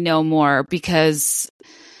up when we know more, because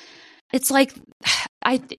it's like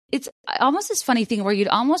it's almost this funny thing where you'd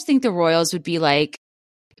almost think the royals would be like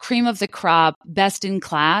cream of the crop, best in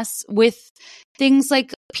class with things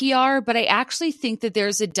like PR, but I actually think that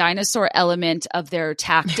there's a dinosaur element of their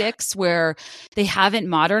tactics where they haven't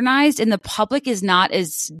modernized and the public is not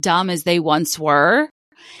as dumb as they once were.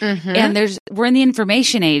 And we're in the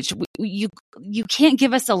information age. You can't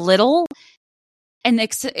give us a little and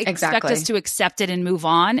expect us to accept it and move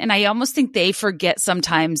on. And I almost think they forget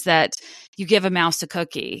sometimes that you give a mouse a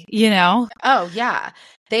cookie, you know? Oh, yeah.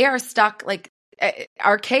 They are stuck, like,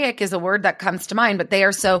 archaic is a word that comes to mind, but they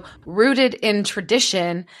are so rooted in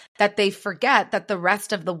tradition that they forget that the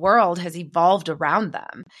rest of the world has evolved around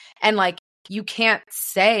them. And, like, you can't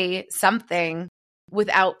say something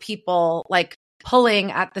without people, like,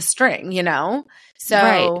 pulling at the string, you know?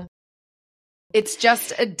 So it's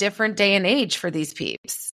just a different day and age for these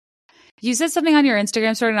peeps. You said something on your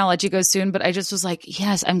Instagram story, and I'll let you go soon, but I just was like,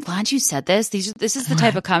 yes, I'm glad you said this. This is the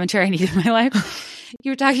type of commentary I need in my life.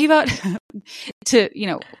 You were talking about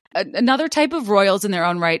another type of royals in their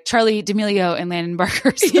own right, Charli D'Amelio and Landon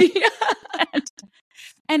Barker.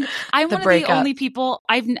 And I'm one of the only people,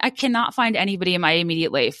 I cannot find anybody in my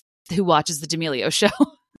immediate life who watches the D'Amelio show.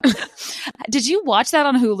 Did you watch that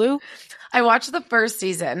on Hulu? I watched the first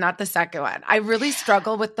season, not the second one. I really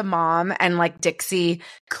struggle with the mom and like Dixie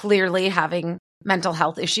clearly having mental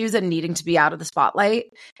health issues and needing to be out of the spotlight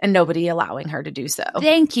and nobody allowing her to do so.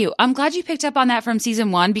 Thank you. I'm glad you picked up on that from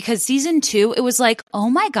season 1, because season 2, it was like, oh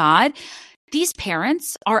my God, these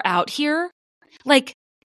parents are out here. Like,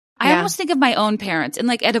 I almost think of my own parents and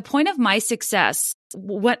like at a point of my success,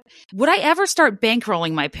 would I ever start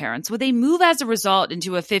bankrolling my parents? Would they move as a result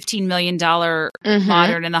into a $15 million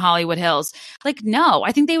modern in the Hollywood Hills? Like, no,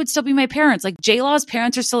 I think they would still be my parents. Like J-Law's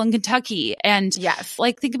parents are still in Kentucky. And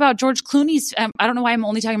like, think about George Clooney's. I don't know why I'm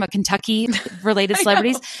only talking about Kentucky related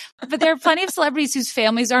celebrities, but there are plenty of celebrities whose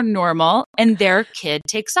families are normal and their kid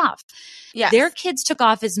takes off. Yes. Their kids took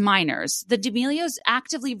off as minors. The D'Amelios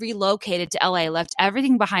actively relocated to LA, left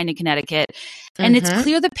everything behind in Connecticut. And it's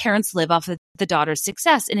clear the parents live off of the daughter's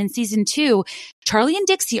success. And in season 2, Charli and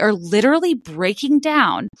Dixie are literally breaking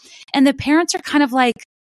down. And the parents are kind of like,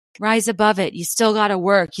 rise above it. You still got to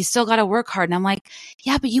work. You still got to work hard. And I'm like,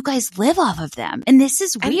 yeah, but you guys live off of them. And this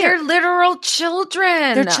is weird. And they're literal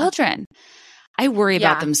children. They're children. I worry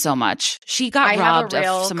about them so much. She got robbed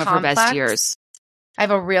of some of her best years. I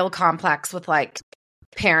have a real complex with like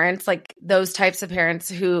parents, like those types of parents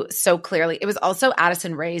who so clearly, it was also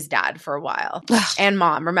Addison Rae's dad for a while and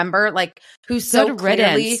mom, remember, like who so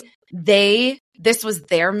clearly this was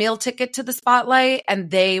their meal ticket to the spotlight and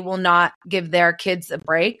they will not give their kids a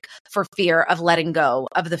break for fear of letting go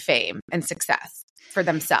of the fame and success for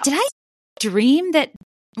themselves. Did I dream that,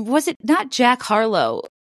 was it not Jack Harlow?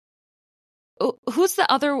 Who's the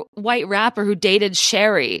other white rapper who dated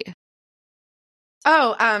Sherry?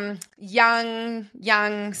 Oh,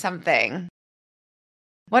 young something.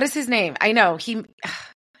 What is his name? I know he.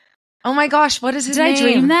 Oh my gosh, what is his name? Did I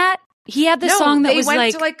dream that? He had the song that was they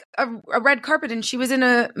went to like a red carpet and she was in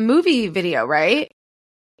a movie video, right?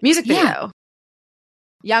 Music video. Yeah.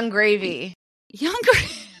 Young Gravy. Young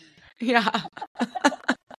Gravy. Yeah.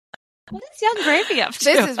 What is Young Gravy up to?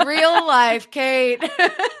 This is real life, Kate.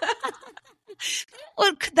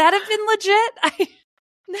 Well, could that have been legit?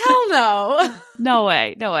 Hell no. No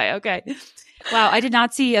way. Okay. Wow, I did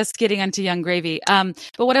not see us getting onto Young Gravy. But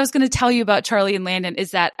what I was going to tell you about Charlie and Landon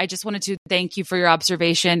is that I just wanted to thank you for your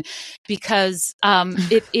observation, because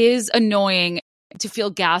it is annoying to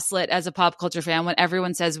feel gaslit as a pop culture fan when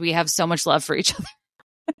everyone says we have so much love for each other.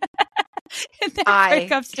 I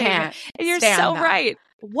can't. And you're so that. Right.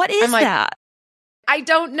 What is that? I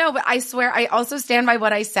don't know, but I swear I also stand by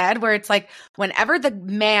what I said, where it's like whenever the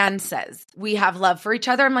man says we have love for each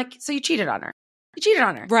other, I'm like, so you cheated on her. You cheated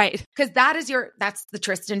on her. Right. Because that's the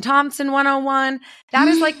Tristan Thompson 101. That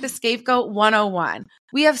is like the scapegoat 101.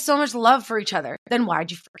 We have so much love for each other. Then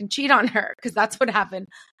why'd you freaking cheat on her? Because that's what happened.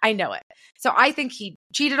 I know it. So I think he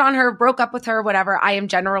cheated on her, broke up with her, whatever. I am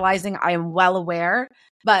generalizing. I am well aware.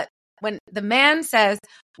 But when the man says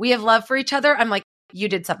we have love for each other, I'm like, you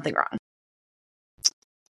did something wrong.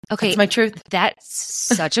 Okay. That's my truth.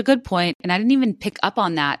 That's such a good point. And I didn't even pick up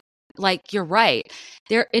on that. Like, you're right.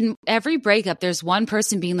 There, in every breakup, there's one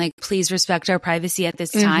person being like, please respect our privacy at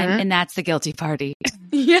this time. And that's the guilty party.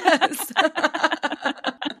 Yes.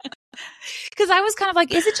 Because I was kind of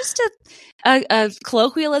like, is it just a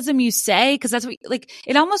colloquialism you say? Because that's what, like,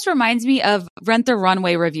 it almost reminds me of Rent the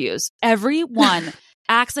Runway reviews. Everyone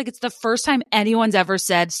acts like it's the first time anyone's ever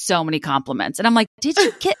said so many compliments. And I'm like, did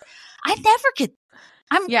you get, I never get,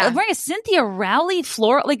 I'm wearing a Cynthia Rowley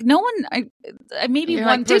floral. Like, no one, maybe You're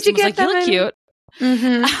one like, person was like, you look cute.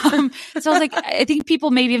 Mm-hmm. So I was like, I think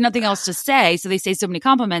people maybe have nothing else to say. So they say so many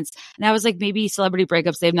compliments. And I was like, maybe celebrity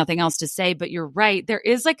breakups, they have nothing else to say. But you're right. There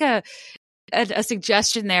is like a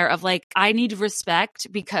suggestion there of like, I need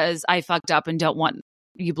respect because I fucked up and don't want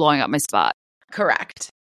you blowing up my spot. Correct.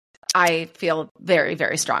 I feel very,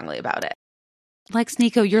 very strongly about it. Lex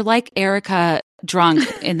Niko, you're like Erica drunk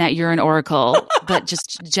in that you're an oracle, but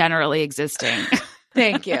just generally existing.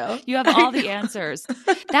 Thank you. You have all the answers.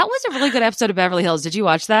 That was a really good episode of Beverly Hills. Did you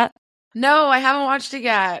watch that? No, I haven't watched it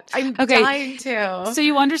yet. I'm dying to. So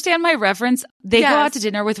you understand my reference? They go out to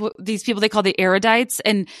dinner with these people they call the erudites,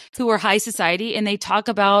 and who are high society, and they talk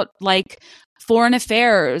about like foreign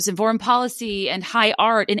affairs and foreign policy and high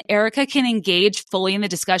art. And Erica can engage fully in the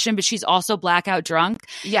discussion, but she's also blackout drunk.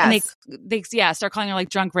 Yes. And they start calling her like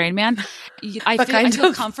drunk Rain Man. I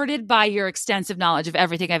feel comforted by your extensive knowledge of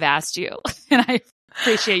everything I've asked you. And I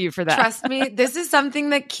appreciate you for that. Trust me, this is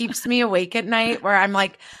something that keeps me awake at night, where I'm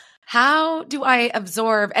like, how do I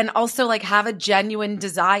absorb and also like have a genuine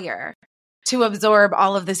desire to absorb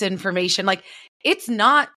all of this information? Like, it's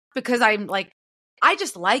not because I'm like, I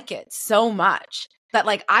just like it so much that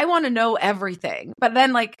like, I want to know everything. But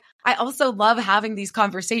then like, I also love having these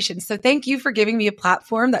conversations. So thank you for giving me a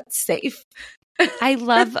platform that's safe. I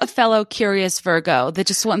love a fellow curious Virgo that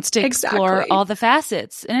just wants to explore all the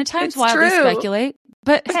facets and at times wildly speculate.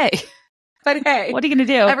 But hey. What are you going to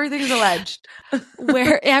do? Everything's alleged.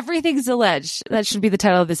 Where everything's alleged. That should be the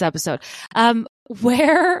title of this episode.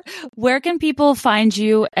 Where can people find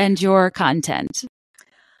you and your content?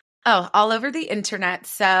 Oh, all over the internet.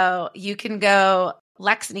 So you can go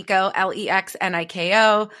Lex Niko,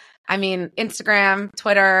 LEXNIKO. I mean, Instagram,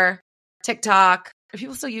 Twitter, TikTok.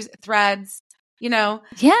 People still use Threads, you know?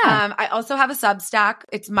 Yeah. I also have a Substack.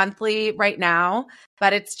 It's monthly right now,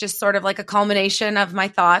 but it's just sort of like a culmination of my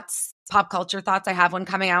thoughts, pop culture thoughts. I have one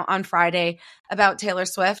coming out on Friday about Taylor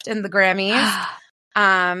Swift and the Grammys.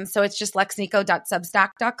 So it's just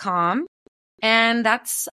lexniko.substack.com. And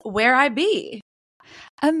that's where I be.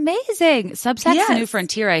 Amazing. Substack's a new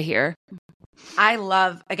frontier, I hear. I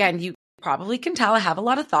love, again, you probably can tell I have a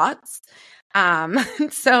lot of thoughts.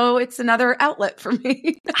 So it's another outlet for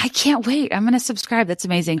me. I can't wait. I'm going to subscribe. That's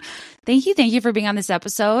amazing. Thank you for being on this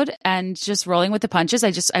episode and just rolling with the punches.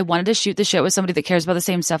 I wanted to shoot the shit with somebody that cares about the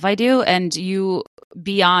same stuff I do, and you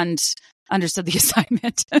beyond understood the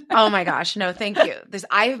assignment. Oh my gosh. No, thank you.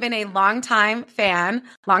 I have been a longtime fan,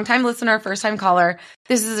 longtime listener, first time caller.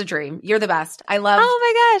 This is a dream. You're the best. I love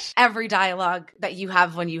every dialogue that you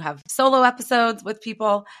have when you have solo episodes with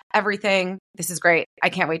people, everything. This is great. I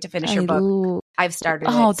can't wait to finish your book. I've started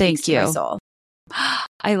it. Oh, thank you. My soul.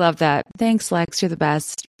 I love that. Thanks, Lex. You're the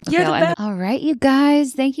best. You're the best. All right, you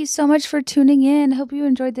guys. Thank you so much for tuning in. Hope you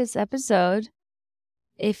enjoyed this episode.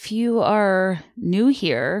 If you are new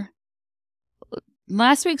here,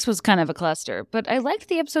 last week's was kind of a cluster, but I liked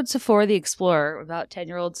the episode Sephora the Explorer about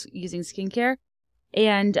 10-year-olds using skincare.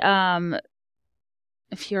 And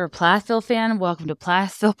if you're a Plathville fan, welcome to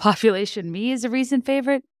Plathville. Population Me is a recent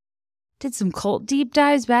favorite. Did some cult deep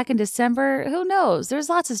dives back in December. Who knows? There's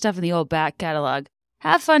lots of stuff in the old back catalog.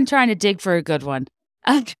 Have fun trying to dig for a good one.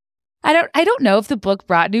 I don't know if the book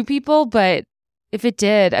brought new people, but if it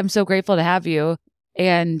did, I'm so grateful to have you.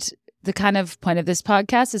 And the kind of point of this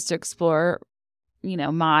podcast is to explore,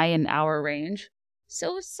 my and our range.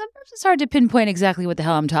 So sometimes it's hard to pinpoint exactly what the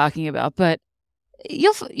hell I'm talking about, but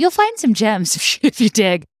you'll find some gems if you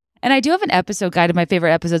dig. And I do have an episode guide of my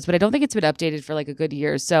favorite episodes, but I don't think it's been updated for like a good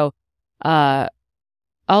year. So I'll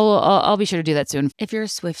be sure to do that soon. If you're a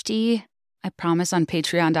Swiftie, I promise on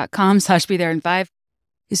patreon.com/BeThereIn5.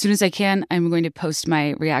 As soon as I can, I'm going to post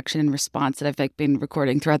my reaction and response that I've been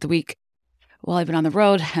recording throughout the week while I've been on the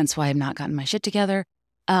road, hence why I've not gotten my shit together,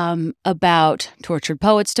 about Tortured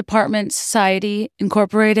Poets Department Society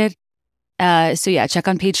Incorporated. So yeah, check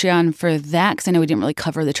on Patreon for that, because I know we didn't really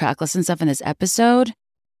cover the track list and stuff in this episode.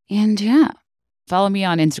 And yeah, follow me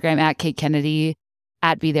on Instagram at Kate Kennedy,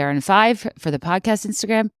 at BeThereIn5 for the podcast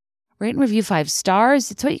Instagram. Rate and review 5 stars.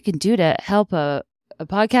 It's what you can do to help a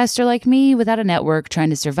podcaster like me without a network trying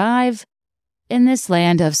to survive in this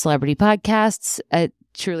land of celebrity podcasts. It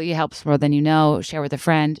truly helps more than you know. Share with a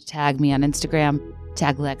friend. Tag me on Instagram.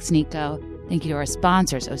 Tag Lex Niko. Thank you to our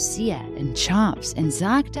sponsors, Osea and Chomps and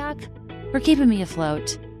ZocDoc, for keeping me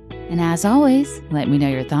afloat. And as always, let me know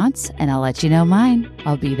your thoughts and I'll let you know mine.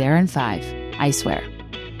 I'll be there in 5. I swear.